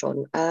to touch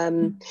on.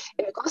 In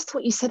regards to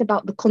what you said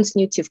about the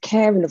continuity of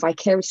care and the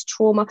vicarious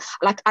trauma,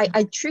 like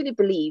I truly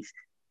believe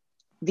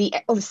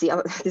obviously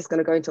this is going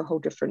to go into a whole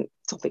different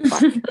topic,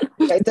 but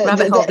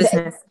rabbit hole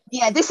business.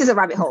 This is a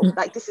rabbit hole.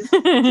 Like this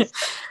is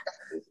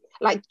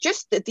like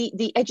just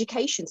the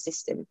education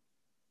system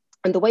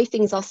and the way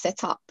things are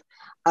set up.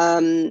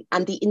 And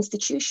the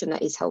institution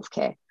that is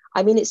healthcare.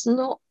 I mean, it's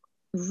not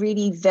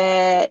really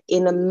there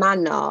in a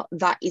manner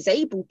that is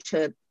able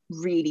to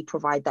really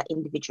provide that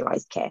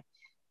individualized care.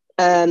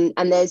 And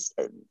I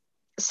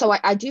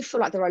do feel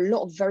like there are a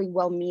lot of very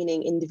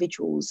well-meaning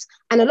individuals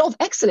and a lot of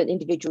excellent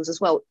individuals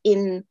as well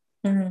in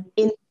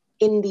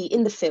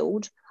the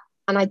field.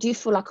 And I do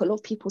feel like a lot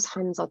of people's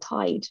hands are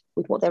tied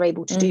with what they're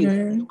able to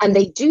do. And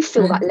they do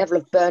feel that level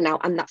of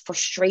burnout and that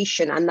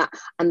frustration and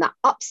that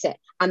upset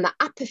and that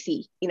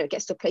apathy, it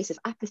gets to a place of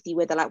apathy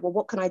where they're like, well,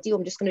 what can I do?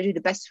 I'm just going to do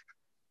the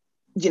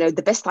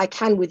best I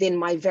can within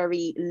my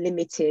very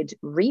limited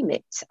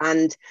remit.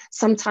 And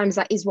sometimes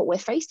that is what we're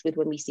faced with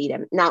when we see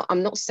them. Now,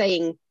 I'm not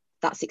saying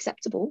that's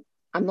acceptable.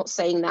 I'm not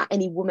saying that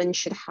any woman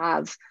should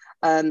have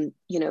an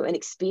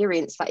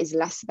experience that is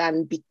less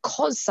than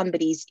because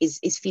somebody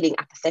is feeling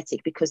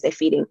apathetic because they're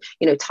feeling,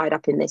 tied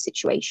up in their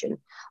situation.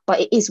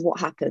 But it is what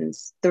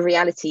happens. The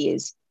reality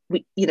is,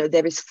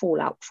 there is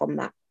fallout from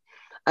that.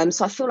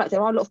 So I feel like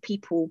there are a lot of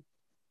people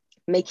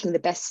making the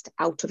best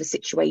out of a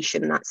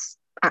situation that's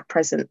at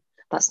present.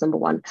 That's number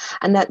one.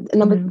 And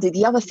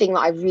the other thing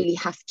that I really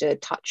have to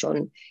touch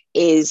on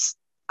is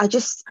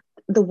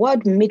the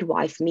word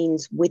midwife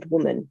means with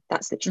woman.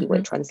 That's literally what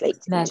it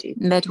translates into.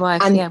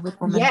 Midwife, with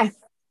woman. Yeah.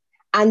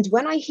 And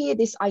when I hear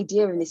this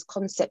idea and this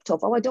concept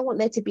of, I don't want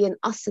there to be an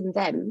us and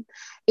them,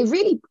 it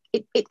really,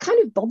 it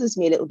kind of bothers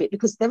me a little bit,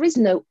 because there is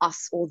no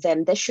us or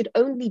them. There should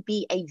only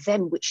be a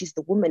them, which is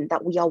the woman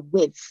that we are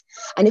with.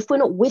 And if we're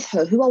not with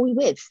her, who are we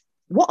with?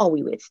 What are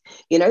we with?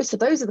 So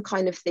those are the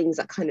kind of things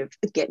that kind of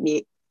get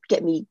me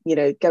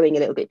going a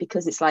little bit,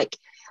 because it's like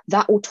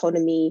that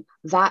autonomy,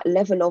 that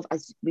level of,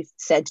 as we've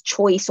said,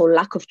 choice or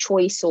lack of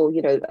choice, or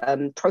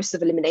process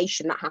of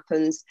elimination that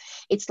happens.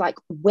 It's like,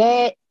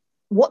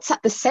 what's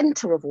at the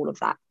center of all of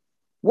that?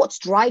 What's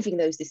driving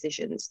those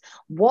decisions?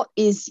 What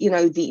is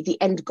the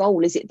end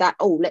goal? Is it that,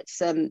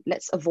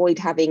 let's avoid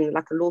having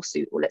like a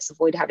lawsuit, or let's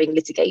avoid having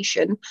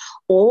litigation,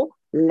 or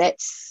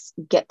let's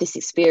get this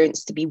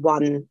experience to be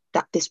one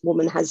that this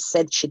woman has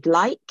said she'd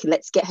like.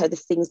 Let's get her the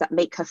things that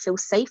make her feel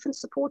safe and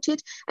supported,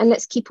 and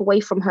let's keep away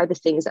from her the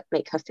things that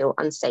make her feel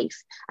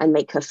unsafe and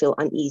make her feel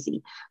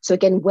uneasy. So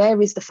again,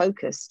 where is the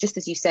focus? Just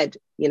as you said,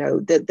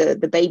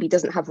 the baby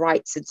doesn't have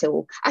rights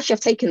until, actually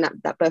I've taken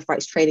that birth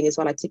rights training as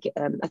well. I took it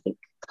I think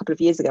a couple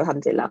of years ago,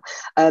 alhamdulillah.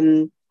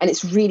 And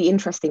it's really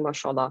interesting,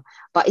 mashallah.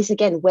 But it's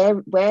again,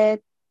 where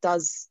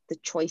does the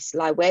choice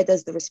lie? Where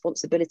does the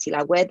responsibility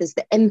lie? Where does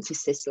the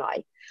emphasis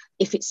lie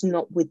if it's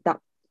not with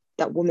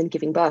that woman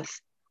giving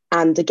birth?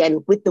 And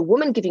again, with the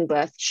woman giving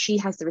birth, she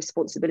has the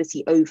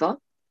responsibility over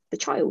the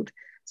child.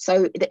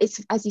 So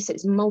it's, as you said,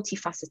 it's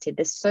multifaceted.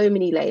 There's so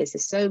many layers.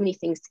 There's so many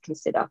things to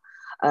consider.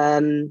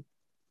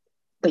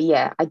 But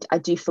yeah, I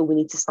do feel we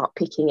need to start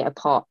picking it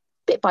apart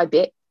bit by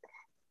bit,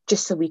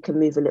 just so we can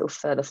move a little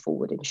further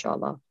forward,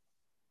 inshallah.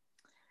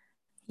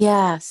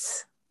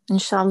 Yes,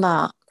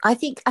 inshallah. I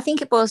think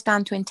it boils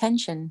down to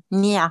intention.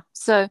 Yeah.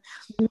 So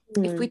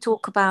if we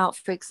talk about,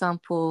 for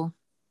example,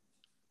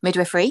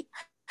 midwifery,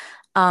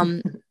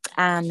 and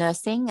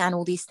nursing and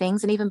all these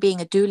things, and even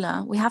being a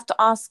doula, we have to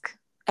ask,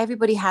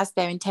 everybody has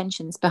their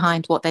intentions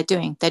behind what they're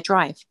doing, their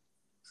drive.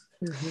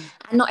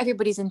 And not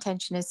everybody's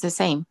intention is the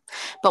same.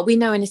 But we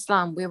know in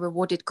Islam, we're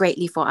rewarded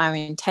greatly for our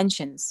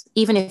intentions.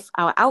 Even if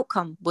our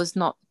outcome was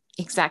not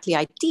exactly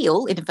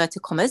ideal, in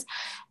inverted commas,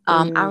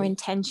 our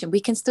intention,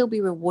 we can still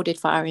be rewarded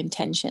for our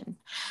intention.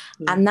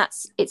 And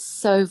it's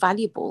so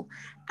valuable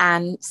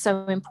and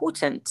so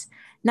important.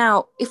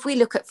 Now, if we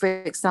look at, for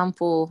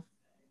example,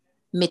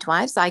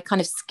 midwives, I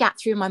kind of scat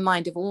through my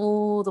mind of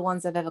all the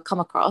ones I've ever come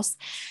across.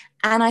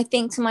 And I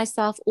think to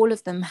myself, all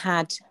of them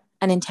had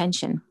an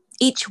intention.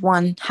 Each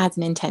one had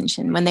an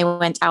intention when they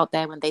went out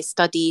there, when they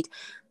studied,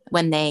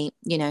 when they,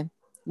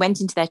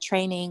 went into their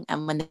training,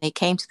 and when they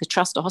came to the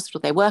trust or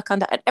hospital they work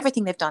under,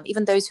 everything they've done,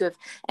 even those who have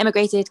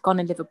emigrated, gone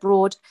and live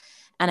abroad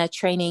and are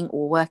training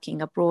or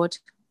working abroad,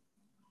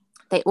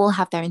 they all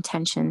have their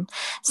intention.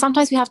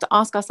 Sometimes we have to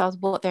ask ourselves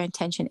what their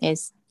intention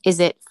is.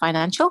 Is it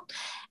financial?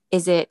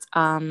 Is it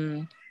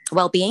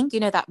well-being?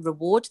 That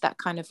reward, that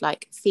kind of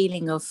like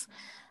feeling of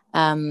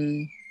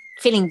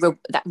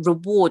that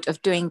reward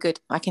of doing good.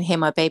 I can hear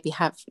my baby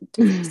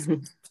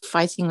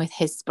fighting with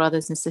his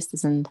brothers and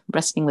sisters and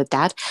wrestling with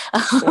dad.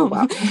 Oh,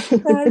 wow.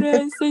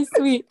 That is so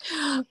sweet.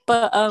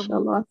 But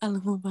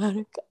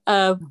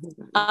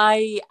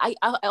I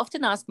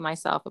often ask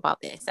myself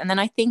about this, and then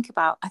I think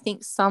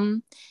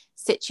some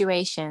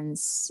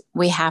situations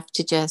we have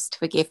to just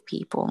forgive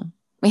people.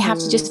 We have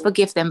to just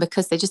forgive them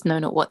because they just know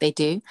not what they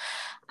do,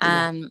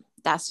 and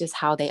that's just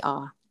how they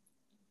are.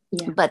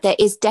 Yeah. But there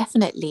is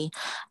definitely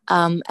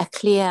a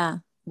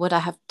clear, what I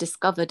have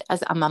discovered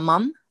as I'm a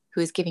mum who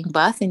is giving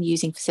birth and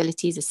using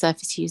facilities, a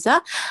surface user,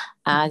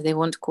 as they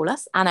want to call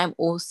us. And I'm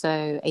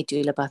also a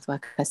doula birth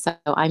worker. So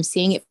I'm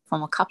seeing it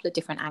from a couple of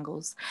different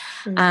angles.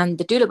 And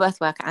the doula birth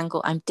worker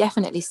angle, I'm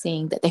definitely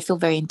seeing that they feel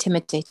very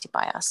intimidated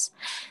by us.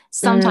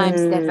 Sometimes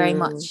they're very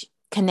much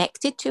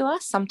connected to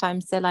us.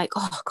 Sometimes they're like,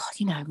 oh God,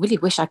 I really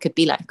wish I could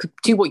could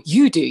do what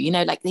you do.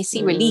 Like they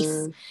see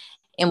relief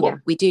in what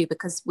we do,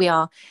 because we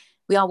are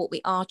what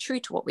we are,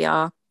 true to what we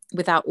are,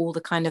 without all the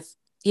kind of,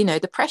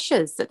 the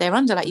pressures that they're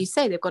under. Like you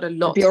say, they've got a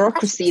lot of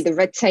bureaucracy, the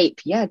red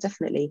tape. Yeah,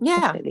 definitely. Yeah.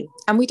 Definitely.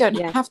 And we don't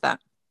have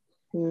that.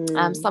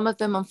 Some of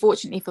them,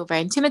 unfortunately, feel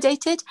very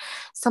intimidated.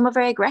 Some are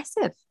very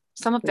aggressive.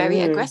 Some are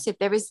very aggressive.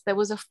 There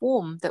was a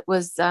form that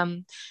was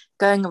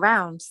going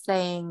around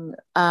saying,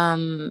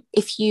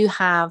 if you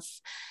have,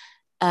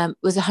 it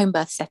was a home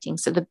birth setting.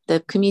 So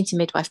the community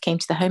midwife came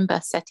to the home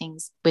birth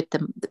settings with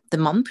the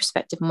mom,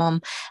 prospective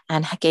mom,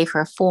 and gave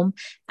her a form.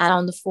 And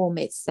on the form,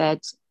 it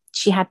said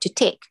she had to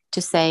tick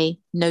to say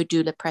no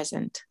doula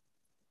present.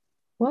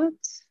 What?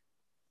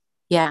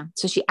 Yeah.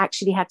 So she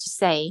actually had to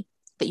say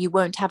that you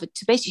won't have it.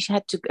 So basically, she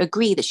had to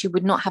agree that she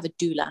would not have a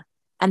doula,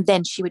 and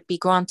then she would be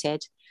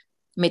granted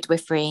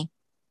midwifery,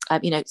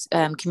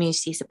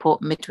 community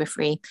support,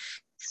 midwifery,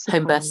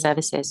 home birth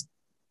services.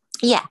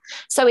 Yeah.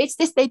 So it's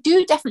this, they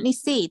do definitely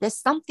see there's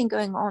something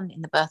going on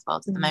in the birth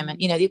world at the moment.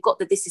 You've got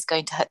that this is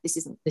going to hurt, this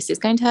is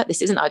going to hurt,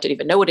 this isn't, I don't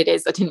even know what it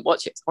is. I didn't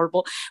watch it, it's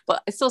horrible,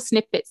 but I saw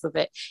snippets of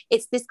it.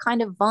 It's this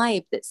kind of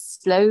vibe that's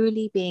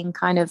slowly being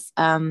kind of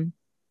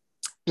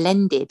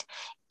blended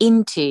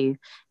into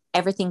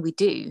everything we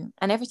do,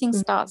 and everything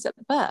starts at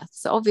the birth.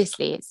 So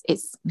obviously it's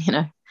it's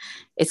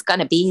going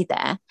to be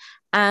there,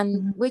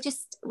 and we're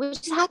just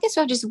I guess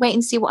we'll just wait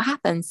and see what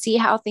happens, see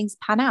how things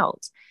pan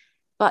out.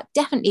 But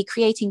definitely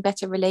creating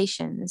better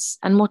relations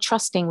and more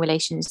trusting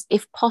relations,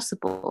 if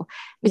possible,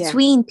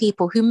 between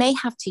people who may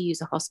have to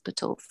use a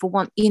hospital for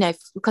one,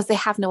 because they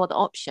have no other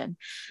option.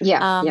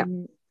 I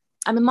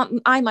mean,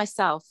 I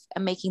myself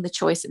am making the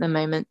choice at the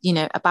moment,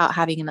 about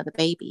having another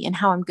baby and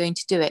how I'm going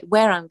to do it,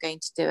 where I'm going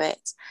to do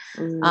it.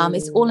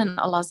 It's all in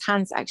Allah's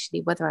hands,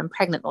 actually, whether I'm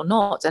pregnant or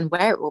not and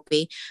where it will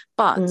be.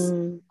 But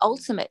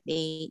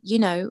ultimately,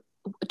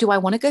 do I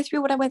want to go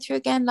through what I went through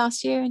again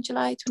last year in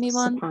July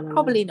 21?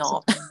 Probably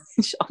not,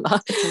 inshallah.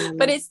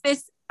 But it's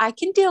this, I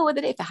can deal with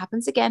it if it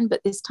happens again,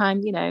 but this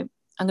time, I'm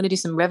going to do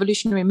some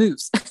revolutionary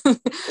moves.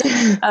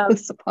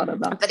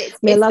 Subhanallah. But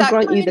may Allah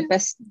grant you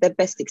the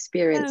best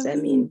experience. I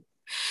mean,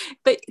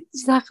 but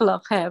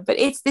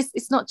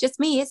it's not just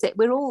me, is it?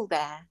 We're all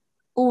there.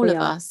 all We of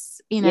are.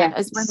 us, you know, Yeah.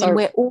 as women, So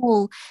we're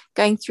all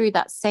going through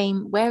that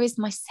same, where is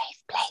my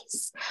safe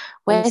place?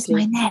 Where's honestly,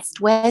 my nest?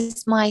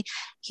 Where's my,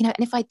 you know,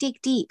 and if I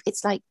dig deep,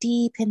 it's like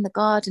deep in the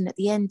garden at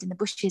the end, in the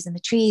bushes and the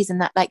trees,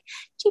 and that like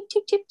chip,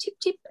 chip, chip, chip,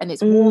 chip. And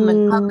it's warm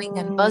and humming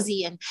and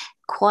buzzy and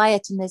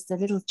quiet. And there's the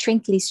little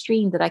trinkly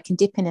stream that I can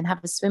dip in and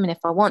have a swim in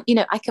if I want. You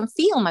know, I can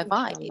feel my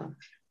vibe.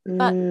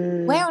 But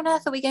where on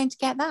earth are we going to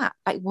get that?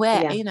 Like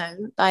where, yeah. you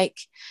know, like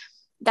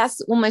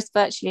that's almost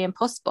virtually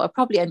impossible. I'll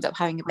probably end up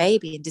having a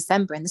baby in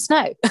December in the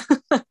snow.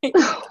 But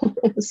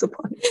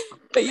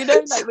you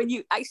know, like when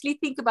you actually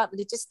think about the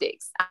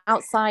logistics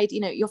outside,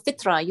 you know, your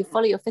fitra, you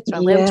follow your fitra,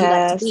 and where would you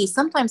like to be? Yes.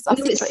 Sometimes our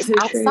No, fitra it's is so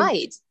true.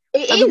 outside.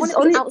 It Like we want is.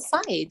 to be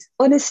outside.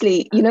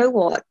 Honestly, you know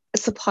what?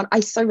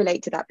 I so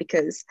relate to that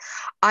because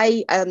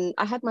I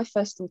had my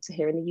first daughter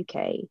here in the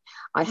UK.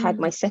 I had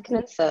my second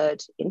and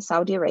third in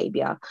Saudi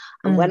Arabia.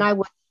 And when I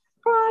was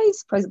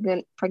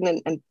pregnant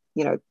and,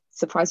 you know,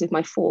 surprised with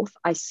my fourth,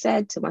 I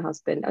said to my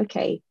husband,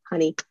 okay,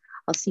 honey,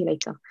 I'll see you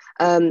later.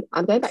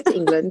 I'm going back to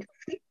England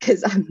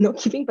because I'm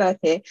not giving birth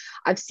here.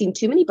 I've seen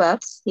too many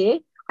births here.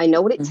 I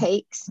know what it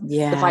takes.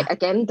 Yeah.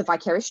 The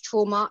vicarious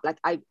trauma, like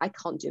I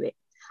can't do it.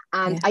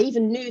 And I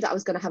even knew that I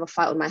was going to have a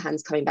fight on my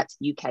hands coming back to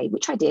the UK,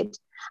 which I did.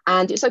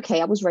 And it's okay.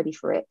 I was ready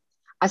for it.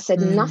 I said,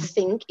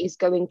 nothing is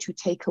going to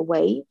take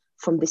away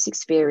from this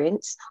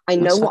experience. I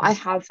know what I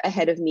have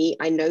ahead of me.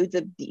 I know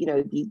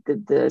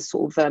the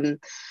sort of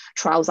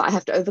trials that I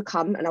have to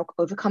overcome, and I'll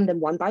overcome them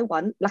one by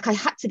one. Like I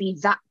had to be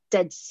that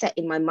dead set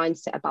in my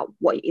mindset about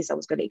what it is I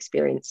was going to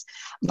experience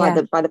by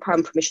the power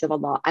and permission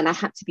of Allah. And I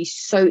had to be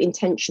so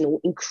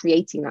intentional in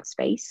creating that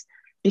space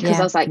because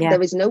I was like,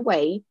 there is no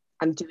way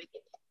I'm doing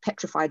it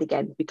petrified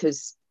again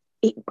because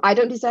I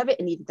don't deserve it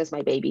and neither does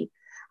my baby.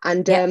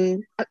 And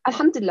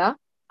alhamdulillah,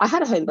 I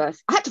had a home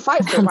birth. I had to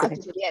fight for it right up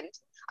until the end.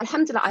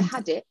 Alhamdulillah, I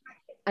had it.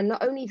 And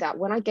not only that,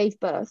 when I gave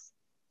birth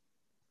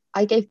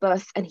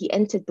and he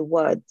entered the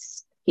world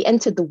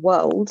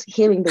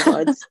hearing the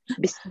words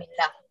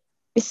Bismillah.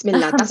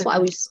 Bismillah. That's what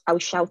I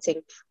was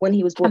shouting when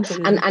he was born.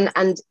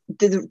 And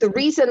the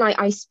reason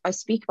I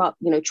speak about,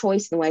 you know,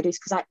 choice and the way I do is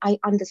because I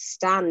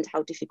understand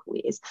how difficult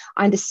it is.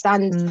 I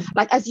understand,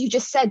 like as you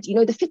just said, you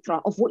know, the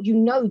fitrah of what you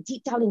know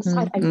deep down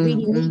inside. I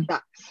really need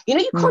that. You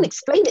know, you can't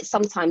explain it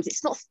sometimes.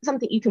 It's not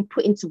something you can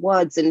put into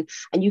words and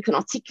you can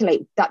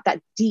articulate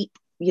that deep,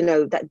 you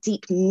know, that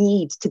deep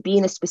need to be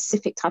in a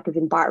specific type of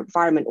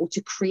environment or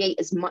to create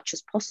as much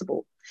as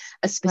possible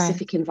a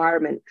specific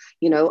environment.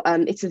 You know,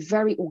 it's a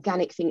very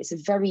organic thing. It's a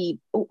very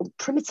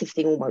primitive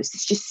thing almost.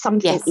 It's just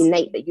something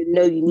innate that you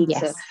know you need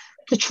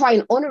to try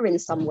and honor in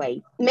some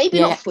way. Maybe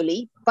not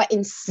fully, but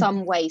in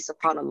some way,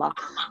 subhanAllah.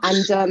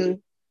 And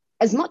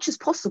as much as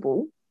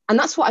possible, and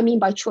that's what I mean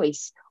by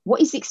choice.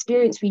 What is the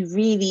experience we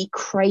really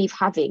crave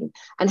having?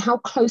 And how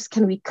close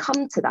can we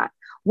come to that?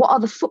 What are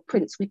the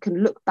footprints we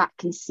can look back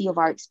and see of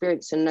our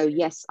experience and know,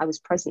 yes, I was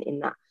present in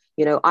that.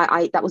 You know,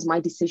 I that was my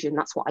decision.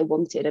 That's what I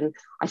wanted. And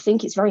I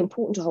think it's very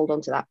important to hold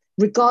on to that,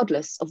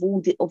 regardless of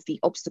all the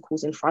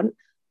obstacles in front.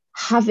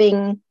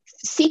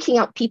 Seeking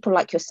out people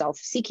like yourself,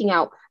 seeking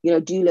out, you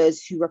know,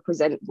 doulas who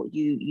represent what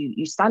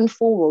you stand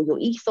for, or your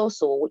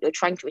ethos, or what you're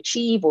trying to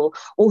achieve, or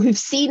who've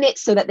seen it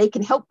so that they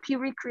can help you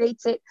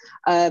recreate it.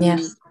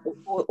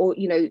 Or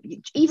you know,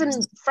 even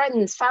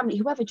friends, family,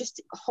 whoever,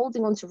 just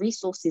holding on to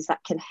resources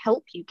that can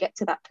help you get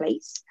to that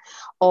place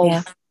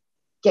of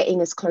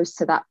getting as close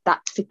to that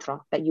fitrah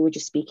that you were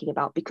just speaking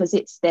about, because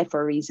it's there for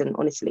a reason,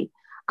 honestly.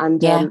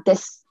 And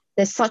there's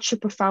such a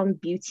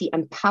profound beauty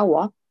and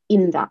power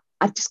in that.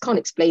 I just can't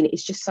explain it.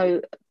 It's just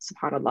so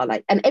subhanAllah,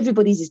 like, and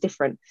everybody's is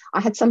different.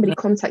 I had somebody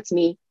contact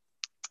me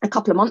a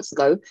couple of months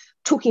ago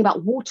talking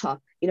about water.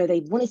 You know, they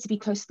wanted to be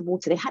close to the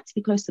water. They had to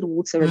be close to the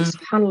water. And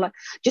subhanAllah,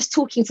 just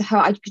talking to her,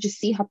 I could just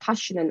see her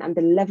passion and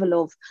the level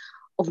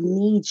of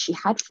need she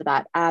had for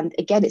that. And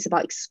again, it's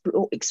about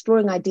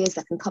exploring ideas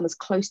that can come as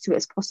close to it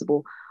as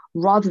possible,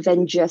 rather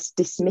than just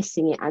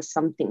dismissing it as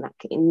something that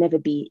can never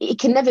be. It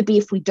can never be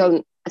if we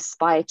don't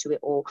aspire to it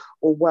or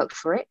work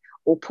for it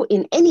or put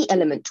in any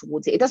element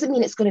towards it. It doesn't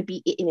mean it's going to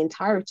be it in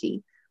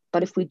entirety,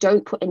 but if we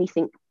don't put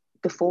anything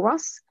before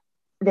us,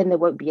 then there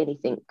won't be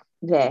anything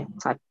there,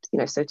 type, you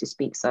know, so to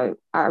speak. So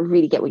I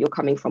really get where you're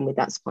coming from with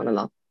that,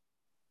 subhanAllah.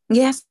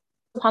 Yes.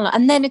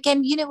 And then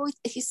again, you know,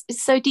 it's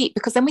so deep,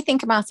 because then we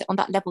think about it on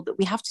that level that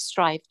we have to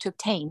strive to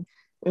obtain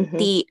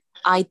the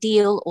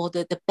ideal or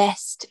the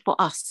best for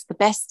us, the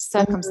best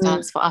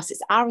circumstance for us.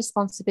 It's our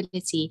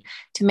responsibility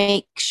to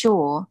make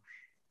sure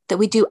that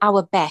we do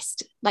our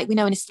best. Like we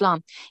know in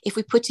Islam, if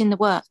we put in the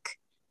work,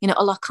 you know,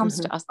 Allah comes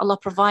to us, Allah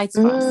provides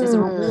for us. There's a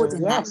reward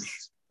in that.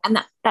 And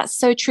that's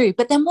so true.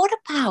 But then what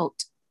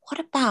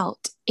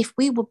about if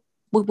we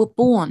were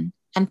born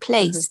and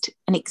placed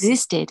and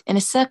existed in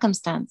a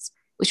circumstance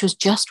which was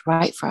just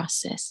right for us,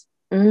 sis?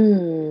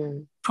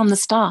 From the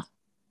start.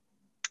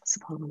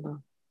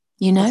 SubhanAllah.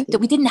 You know, that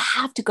we didn't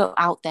have to go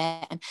out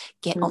there and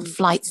get on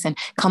flights and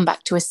come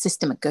back to a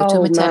system and go to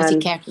a maternity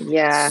care,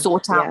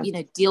 sort out, you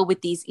know, deal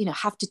with these, you know,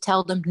 have to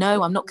tell them,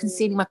 no, I'm not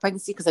concealing my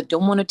pregnancy because I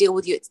don't want to deal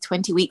with you. It's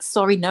 20 weeks.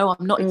 Sorry, no,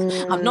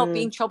 I'm not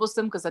being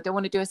troublesome because I don't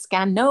want to do a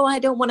scan. No, I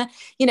don't want to,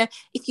 you know,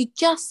 if you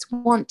just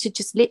want to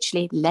just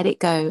literally let it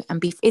go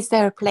and be, is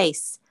there a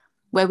place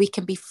where we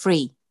can be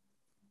free?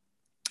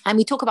 And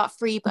we talk about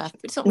free birth,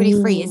 but it's not really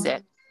free, is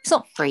it? It's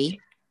not free.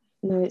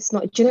 No, it's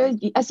not. Do you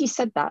know, as you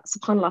said that,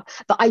 subhanAllah,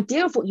 the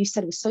idea of what you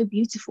said was so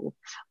beautiful.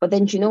 But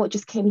then, do you know what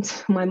just came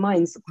to my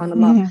mind,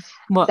 subhanAllah?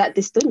 That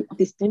this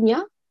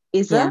dunya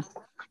is a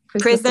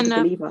prison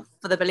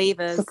for the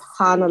believers.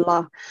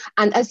 Subhanallah.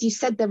 And as you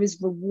said, there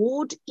is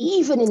reward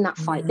even in that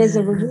fight. There's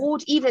a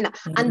reward even in that.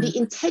 And the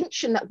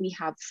intention that we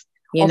have,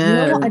 you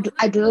know what,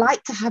 I'd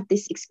like to have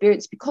this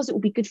experience because it will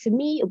be good for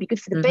me, it'll be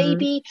good for the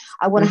baby,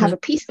 I want to have a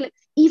peaceful,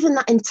 even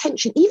that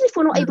intention, even if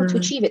we're not able to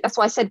achieve it. That's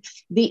why I said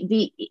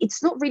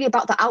it's not really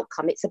about the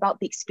outcome, it's about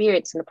the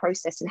experience and the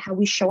process and how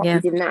we show up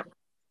within that.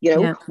 You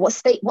know, what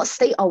state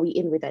are we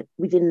in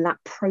within that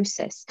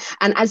process?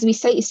 And as we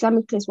say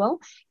Islamically as well,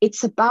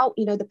 it's about,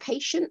 you know, the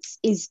patience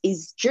is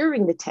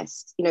during the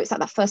test. You know, it's at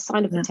that first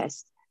sign of the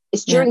test.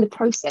 It's during the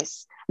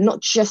process, not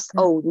just,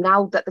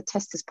 now that the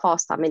test has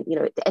passed, I mean, you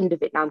know, at the end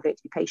of it, now I'm going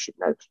to be patient.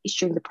 No, it's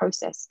during the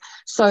process.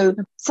 So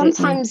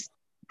sometimes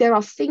there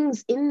are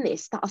things in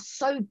this that are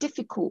so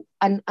difficult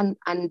and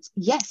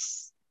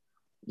yes,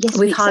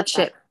 with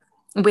hardship.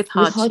 With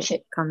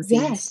hardship comes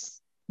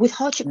ease. With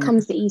hardship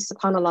comes the ease,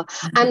 subhanAllah.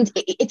 And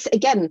it's,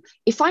 again,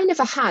 if I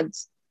never had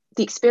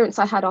the experience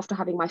I had after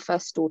having my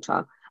first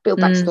daughter, bit of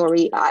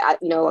backstory, I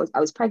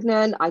was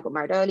pregnant, I got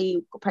married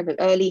early, got pregnant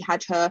early,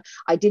 had her.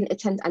 I didn't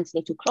attend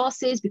antenatal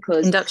classes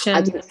because induction.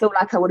 I didn't feel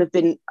like I would have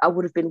been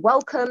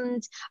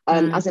welcomed.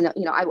 As in,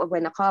 you know, I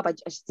went niqab, I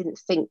just didn't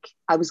think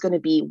I was going to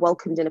be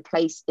welcomed in a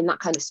place, in that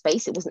kind of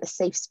space. It wasn't a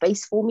safe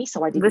space for me,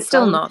 so I didn't. We're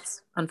still not,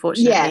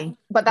 unfortunately. Yeah,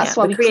 but that's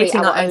why we create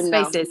our own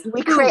spaces. Now.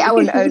 We create our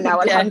own now,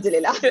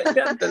 alhamdulillah.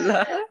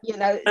 You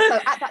know, so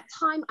at that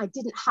time, I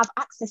didn't have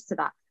access to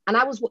that. And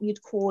I was what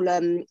you'd call,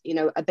 you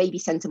know, a baby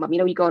centre mum. You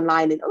know, you go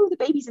online and, the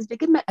baby's as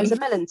big as a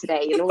melon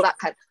today and all that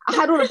kind. I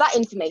had all of that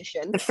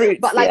information. The fruits,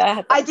 but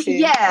like, I did,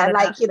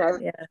 you know,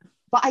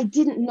 but I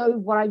didn't know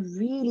what I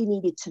really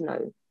needed to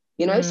know.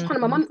 You know, so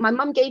kind of my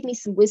mum gave me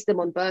some wisdom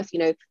on birth, you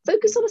know,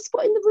 focus on a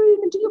spot in the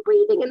room and do your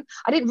breathing. And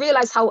I didn't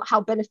realize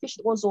how beneficial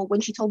it was. Or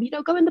when she told me, you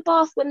know, go in the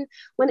bath when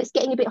it's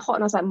getting a bit hot.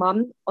 And I was like,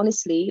 Mum,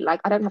 honestly,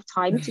 like, I don't have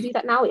time to do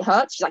that now. It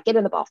hurts. She's like, get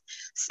in the bath.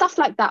 Stuff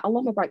like that.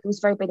 Allah Mabarak, it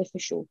was very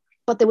beneficial.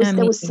 But there was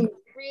some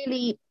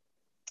really,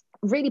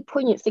 really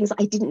poignant things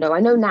that I didn't know. I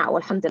know now,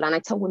 alhamdulillah, and I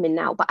tell women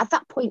now. But at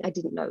that point, I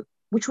didn't know,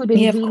 which would have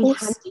been really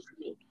handy for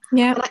me.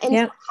 Yeah. And I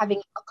ended up having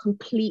a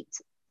complete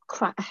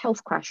a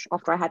health crash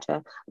after I had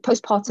her.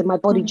 Postpartum, my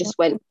body just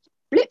went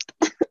blip.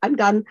 I'm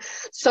done.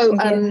 So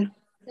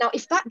now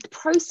if that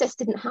process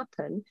didn't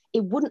happen,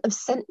 it wouldn't have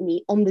sent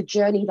me on the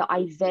journey that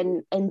I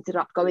then ended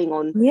up going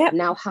on.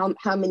 Now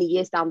how many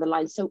years down the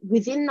line. So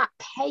within that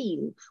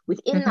pain,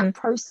 within that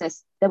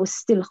process, there was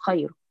still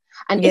khair.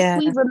 And if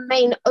we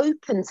remain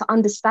open to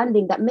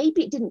understanding that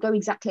maybe it didn't go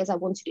exactly as I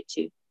wanted it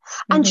to,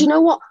 and you know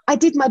what, I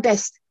did my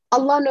best.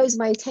 Allah knows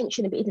my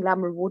intention, and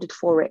I'm rewarded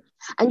for it.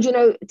 And, you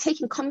know,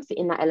 taking comfort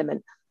in that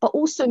element, but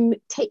also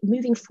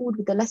moving forward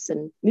with the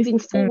lesson, moving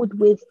forward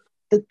with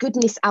the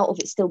goodness out of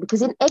it still.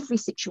 Because in every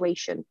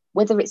situation,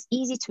 whether it's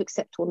easy to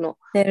accept or not,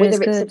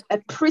 whether it's a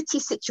pretty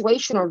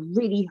situation or a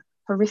really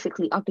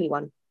horrifically ugly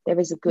one, there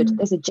is a good,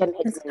 there's a gem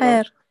hidden in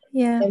there.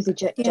 There's a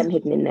gem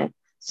hidden in there.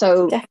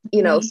 So,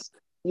 you know,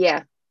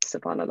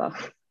 subhanAllah.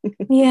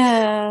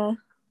 Subhanallah.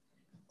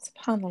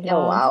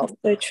 Oh, wow.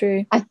 That's so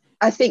true.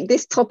 I think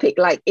this topic,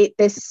 like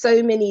there's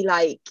so many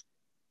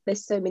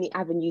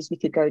avenues we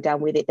could go down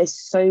with it. There's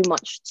so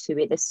much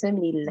to it. There's so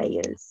many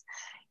layers,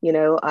 you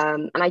know.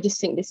 And I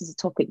just think this is a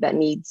topic that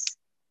needs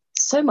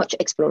so much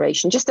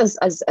exploration. Just as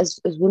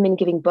women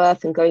giving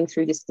birth and going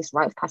through this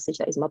rite of passage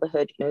that is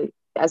motherhood, you know,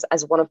 as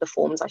one of the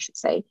forms, I should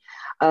say.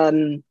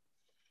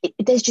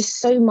 There's just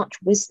so much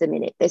wisdom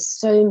in it. There's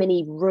so much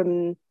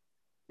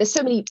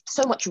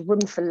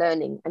room for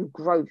learning and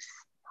growth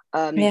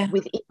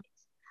with it.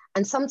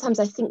 And sometimes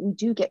I think we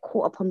do get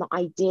caught up on the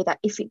idea that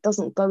if it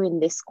doesn't go in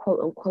this quote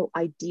unquote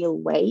ideal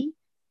way,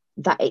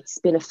 that it's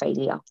been a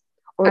failure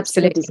or it's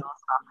been a disaster.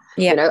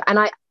 You know, and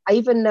I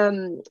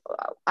even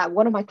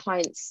one of my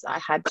clients I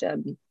had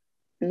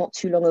not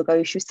too long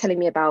ago, she was telling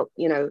me about,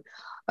 you know,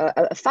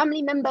 a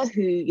family member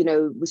who, you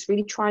know, was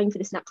really trying for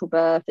this natural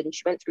birth, and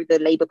she went through the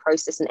labor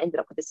process and ended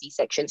up with a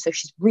C-section. So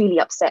she's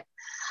really upset.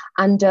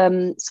 And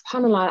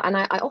subhanAllah, and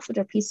I offered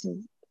her a piece of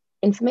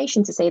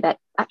information to say that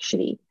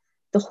actually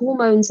the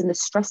hormones and the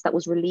stress that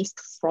was released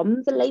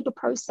from the labor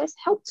process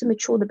helped to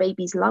mature the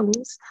baby's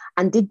lungs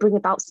and did bring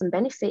about some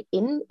benefit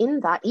in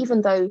that,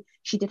 even though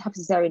she did have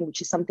cesarean,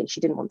 which is something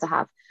she didn't want to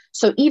have.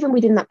 So even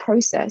within that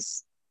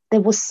process, there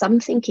was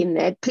something in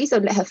there. Please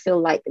don't let her feel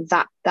like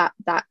that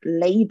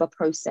labor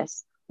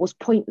process was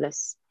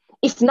pointless.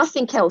 If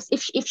nothing else,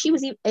 if she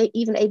was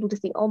even able to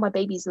think, oh, my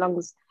baby's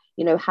lungs,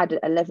 you know, had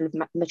a level of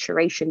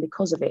maturation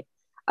because of it.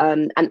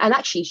 And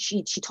actually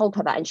she told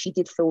her that, and she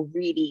did feel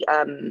really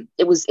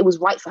it was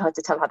right for her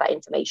to tell her that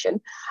information,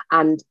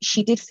 and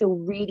she did feel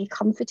really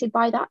comforted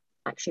by that,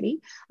 actually,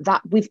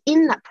 that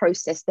within that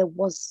process there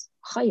was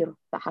khair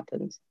that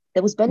happened,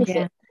 there was benefit.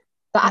 Yeah.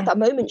 But at that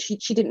moment she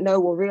didn't know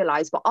or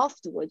realize, but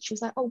afterwards she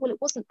was like, oh well, it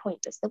wasn't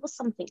pointless, there was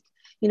something,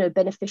 you know,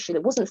 beneficial,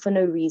 it wasn't for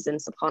no reason,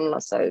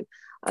 subhanallah. So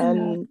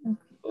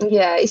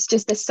yeah, it's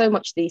just, there's so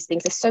much these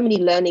things, there's so many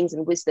learnings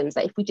and wisdoms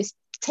that if we just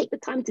take the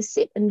time to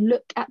sit and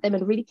look at them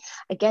and really,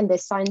 again,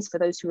 there's signs for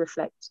those who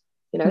reflect,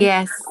 you know.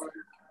 Yes.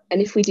 And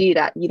if we do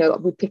that, you know,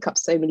 we pick up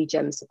so many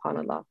gems,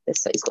 subhanallah.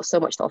 It's got so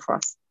much to offer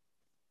us.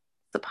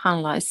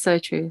 SubhanAllah, it's so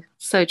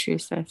true,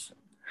 sis.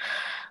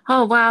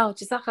 Oh wow,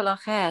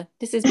 Jazakallah khair.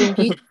 This has been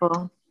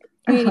beautiful.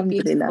 Really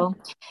beautiful.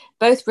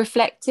 Both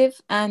reflective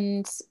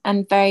and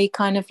very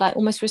kind of like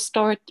almost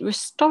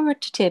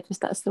restorative, if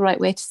that's the right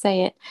way to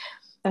say it.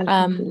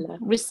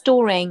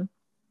 Restoring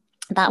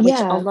that which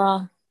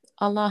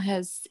Allah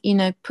has, you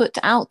know, put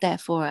out there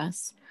for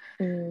us.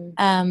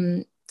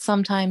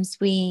 Sometimes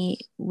we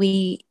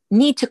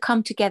need to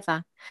come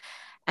together.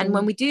 And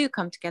when we do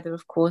come together,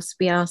 of course,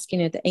 we ask, you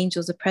know, the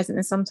angels are present.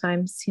 And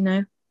sometimes, you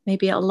know,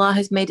 maybe Allah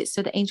has made it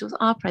so the angels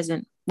are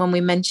present when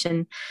we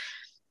mention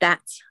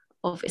that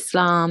of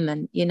Islam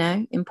and, you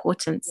know,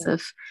 importance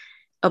of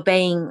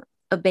obeying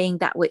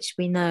that which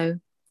we know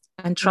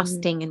and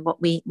trusting in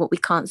what we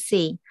can't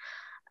see,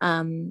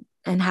 and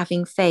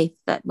having faith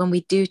that when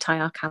we do tie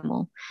our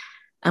camel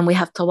and we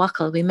have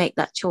tawakkul, we make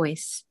that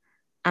choice.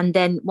 And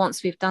then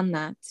once we've done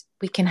that,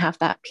 we can have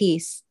that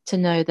peace to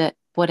know that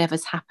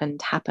whatever's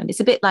happened. It's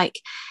a bit like,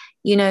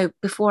 you know,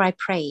 before I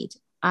prayed,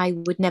 I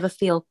would never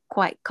feel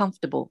quite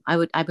comfortable.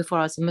 Before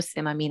I was a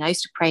Muslim, I mean, I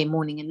used to pray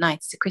morning and night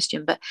as a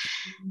Christian, but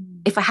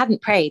if I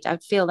hadn't prayed,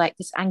 I'd feel like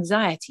this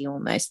anxiety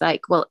almost,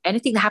 like, well,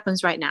 anything that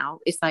happens right now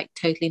is like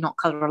totally not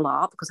qadar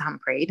Allah because I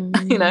haven't prayed,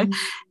 you know.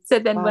 So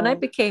then when I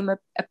became a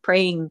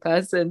praying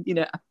person, you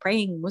know, a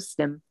praying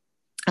Muslim,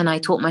 and I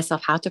taught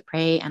myself how to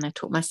pray, and I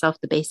taught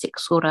myself the basic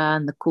surah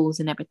and the calls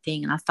and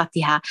everything, and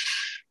Al-Fatiha,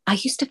 I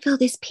used to feel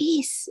this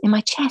peace in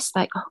my chest,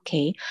 like,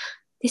 okay,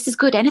 this is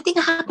good. Anything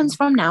that happens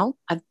from now,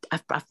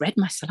 I've read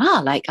my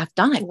salah, like I've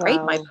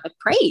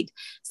prayed.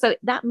 So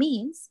that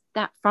means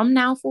that from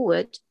now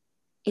forward,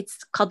 it's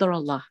qadar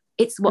Allah.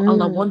 It's what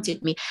Allah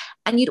wanted me.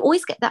 And you'd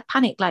always get that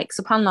panic, like,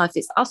 subhanAllah, if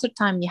it's Asr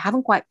time, you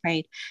haven't quite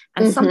prayed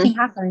and something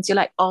happens, you're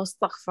like, oh,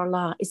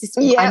 astaghfirullah, is this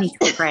I need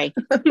to pray?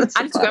 I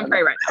need to go and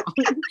pray right now.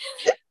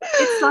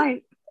 It's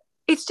like,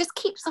 it just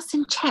keeps us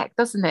in check,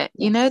 doesn't it?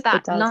 You know,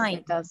 that line.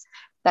 It does.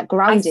 That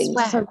grounding,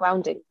 so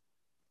grounding.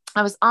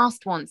 I was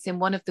asked once in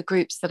one of the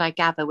groups that I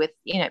gather with,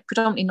 you know,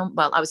 predominantly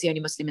I was the only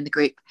Muslim in the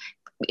group.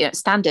 You know,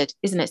 standard,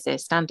 isn't it,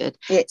 sis? Standard.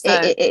 It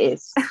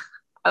is.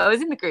 I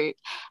was in the group,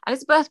 and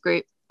it's a birth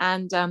group,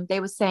 and they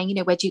were saying, you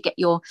know, where do you get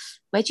your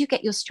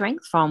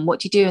strength from? What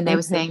do you do? And they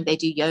were saying they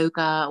do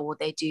yoga, or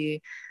they do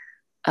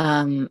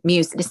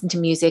music, listen to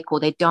music, or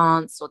they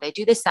dance, or they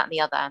do this, that, and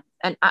the other.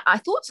 And I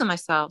thought to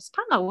myself,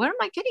 SubhanAllah,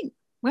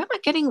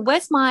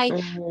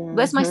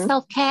 where's my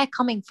self-care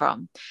coming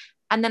from?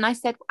 And then I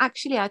said,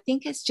 actually, I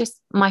think it's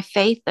just my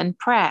faith and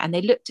prayer. And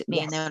they looked at me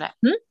and they were like,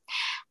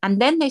 And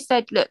then they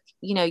said, look,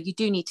 you know, you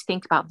do need to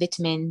think about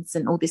vitamins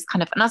and all this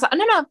kind of, and I was like,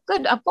 no,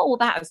 good. I've got all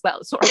that as well.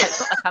 It's not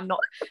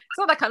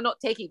like I'm not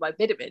taking my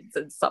vitamins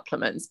and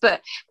supplements,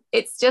 but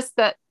it's just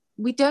that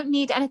we don't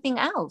need anything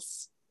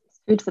else.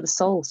 It's food for the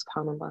soul,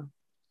 subhanAllah.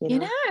 You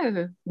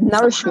know,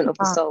 nourishment of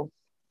the soul.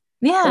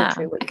 Yeah,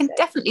 so I can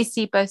definitely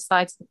see both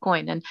sides of the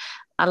coin, and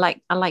I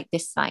like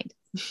this side.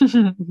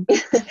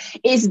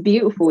 It's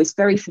beautiful, it's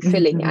very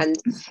fulfilling, and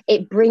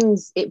it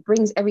brings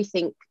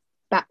everything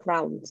back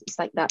round. It's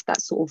like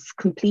that sort of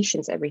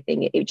completion to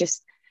everything.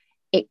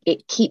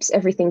 It keeps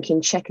everything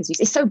in check, as you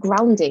say. It's so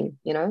grounding,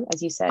 you know,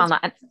 as you said.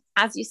 And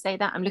as you say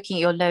that, I'm looking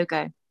at your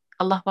logo,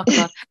 Allahu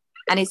Akbar.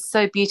 And it's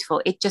so beautiful.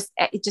 It just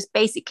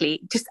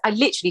basically I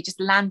literally just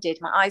landed,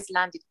 my eyes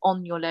landed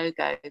on your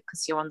logo,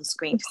 because you're on the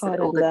screen, just so that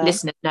all the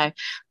listeners know.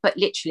 But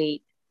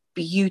literally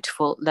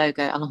beautiful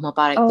logo, Allah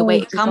Mubarak, the way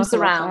it comes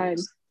around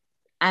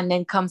and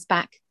then comes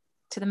back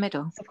to the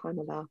middle.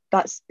 SubhanAllah.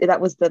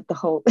 That was the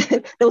whole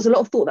there was a lot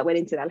of thought that went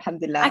into that,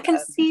 alhamdulillah. I can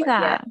see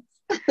that.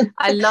 Yeah.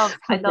 I love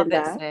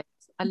it, sis.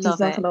 I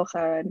love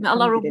it. May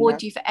Allah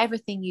reward you for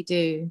everything you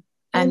do.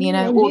 And, you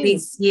know, all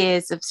these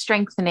years of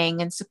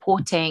strengthening and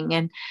supporting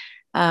and,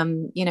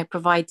 you know,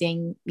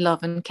 providing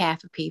love and care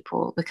for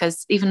people,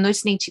 because even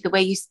listening to the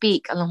way you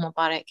speak, Allah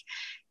Mubarak,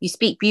 you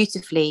speak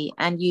beautifully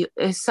and you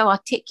are so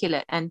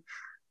articulate and,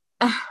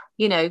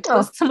 you know,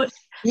 so much.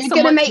 You're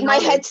going to make my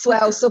head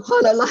swell,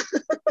 subhanAllah.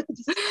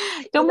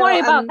 Don't worry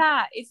about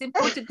that. It's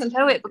important to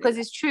know it, because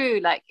it's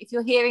true. Like, if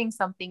you're hearing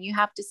something, you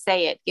have to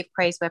say it. Give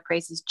praise where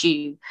praise is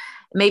due.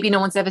 Maybe no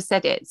one's ever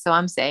said it, so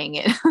I'm saying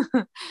it.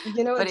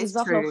 You know,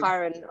 Jazakallah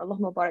khairan, Allah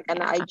Mubarak.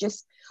 And I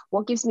just,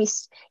 what gives me,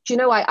 do you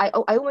know, I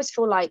almost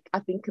feel like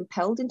I've been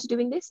compelled into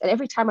doing this. And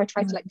every time I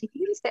try to like take a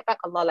little step back,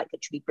 Allah like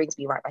literally brings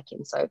me right back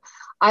in. So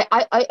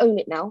I own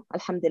it now,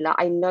 alhamdulillah.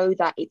 I know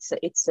that it's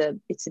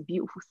a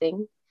beautiful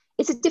thing.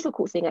 it's a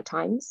difficult thing at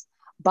times,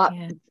 but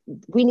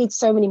we need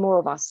so many more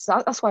of us.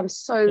 So that's why I'm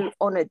so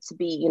honored to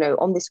be, you know,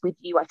 on this with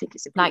you. I think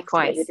it's a beautiful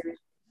thing that you're doing.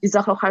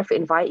 Jazakallah khair for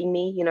inviting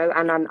me, you know,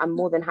 and I'm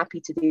more than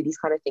happy to do these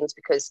kind of things,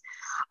 because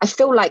I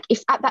feel like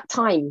if at that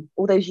time,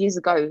 all those years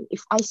ago,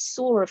 if I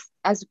saw,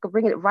 as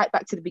bringing it right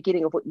back to the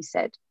beginning of what you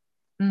said,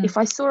 if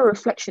I saw a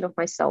reflection of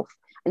myself,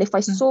 and if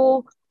I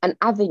saw an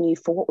avenue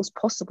for what was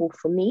possible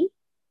for me,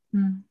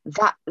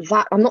 that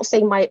I'm not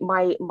saying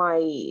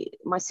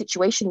my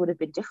situation would have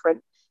been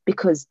different,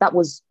 because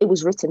it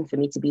was written for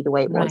me to be the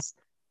way it was.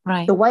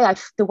 Right. The way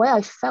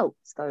I felt,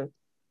 though,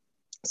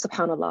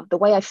 subhanallah, the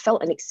way I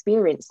felt and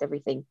experienced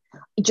everything,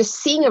 just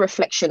seeing a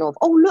reflection of,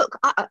 oh look,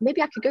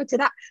 maybe I could go to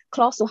that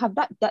class or have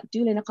that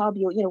doula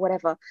niqabi, or, you know,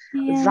 whatever,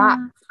 that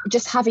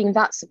just having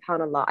that,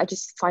 subhanallah, I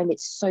just find it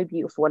so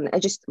beautiful. And I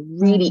just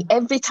really,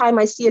 every time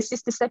I see a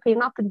sister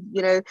stepping up, and,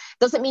 you know,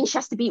 doesn't mean she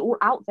has to be all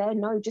out there,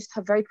 no, just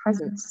her very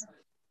presence,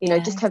 you know,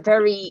 just her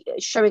very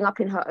showing up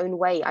in her own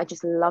way. I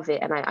just love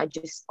it, and I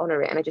just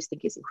honor it, and I just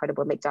think it's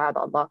incredible. Make dua that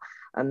Allah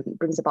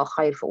brings about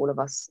khair for all of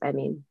us. I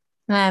mean,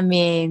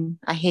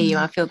 I hear you.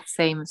 I feel the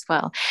same as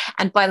well.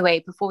 And by the way,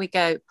 before we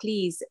go,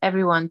 please,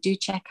 everyone, do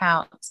check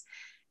out,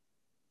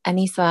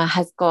 Anisa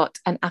has got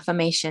an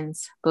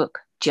affirmations book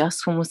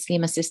just for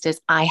Muslima sisters.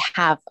 I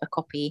have a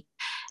copy.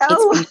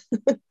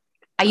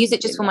 I use it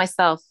just for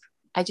myself.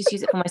 I just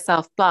use it for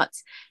myself. But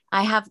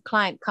I have a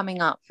client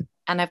coming up,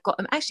 and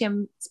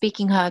I'm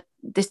speaking to her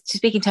this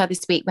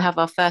week. We have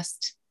our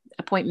first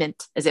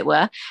appointment, as it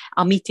were,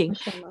 our meeting.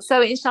 Inshallah.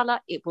 So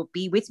inshallah, it will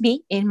be with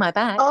me in my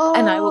bag,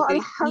 and I will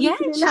be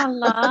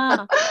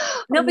inshallah.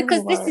 No,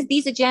 because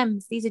these are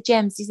gems. These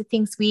are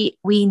things we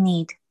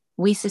need.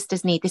 We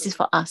sisters need. This is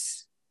for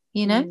us.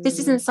 You know, this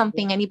isn't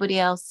something anybody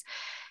else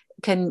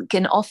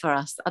can offer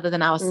us other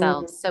than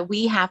ourselves. So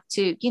we have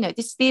to, you know,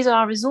 these are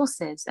our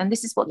resources, and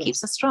this is what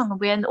keeps us strong.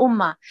 We're an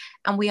ummah,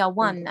 and we are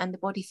one, and the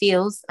body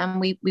feels, and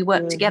we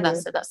work together.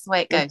 So that's the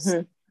way it goes.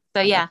 So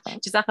yeah,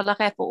 Jazakallah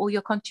khair for all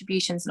your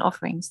contributions and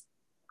offerings.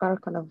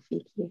 Barakallah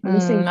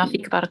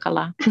fiki.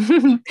 Barakallah.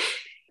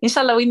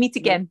 Inshallah, we meet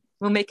again.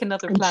 We'll make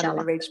another plan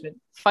and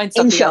arrangement. Find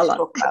something else to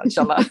talk about,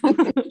 inshallah.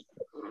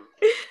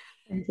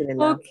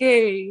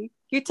 Okay.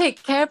 You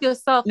take care of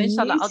yourself,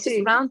 inshallah. I'll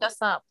just round us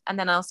up, and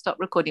then I'll stop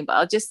recording. But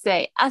I'll just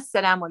say,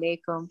 Assalamu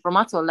alaikum wa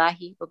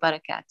rahmatullahi wa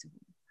barakatuh.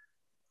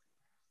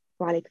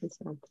 Wa alaikum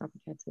assalam wa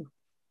barakatuh.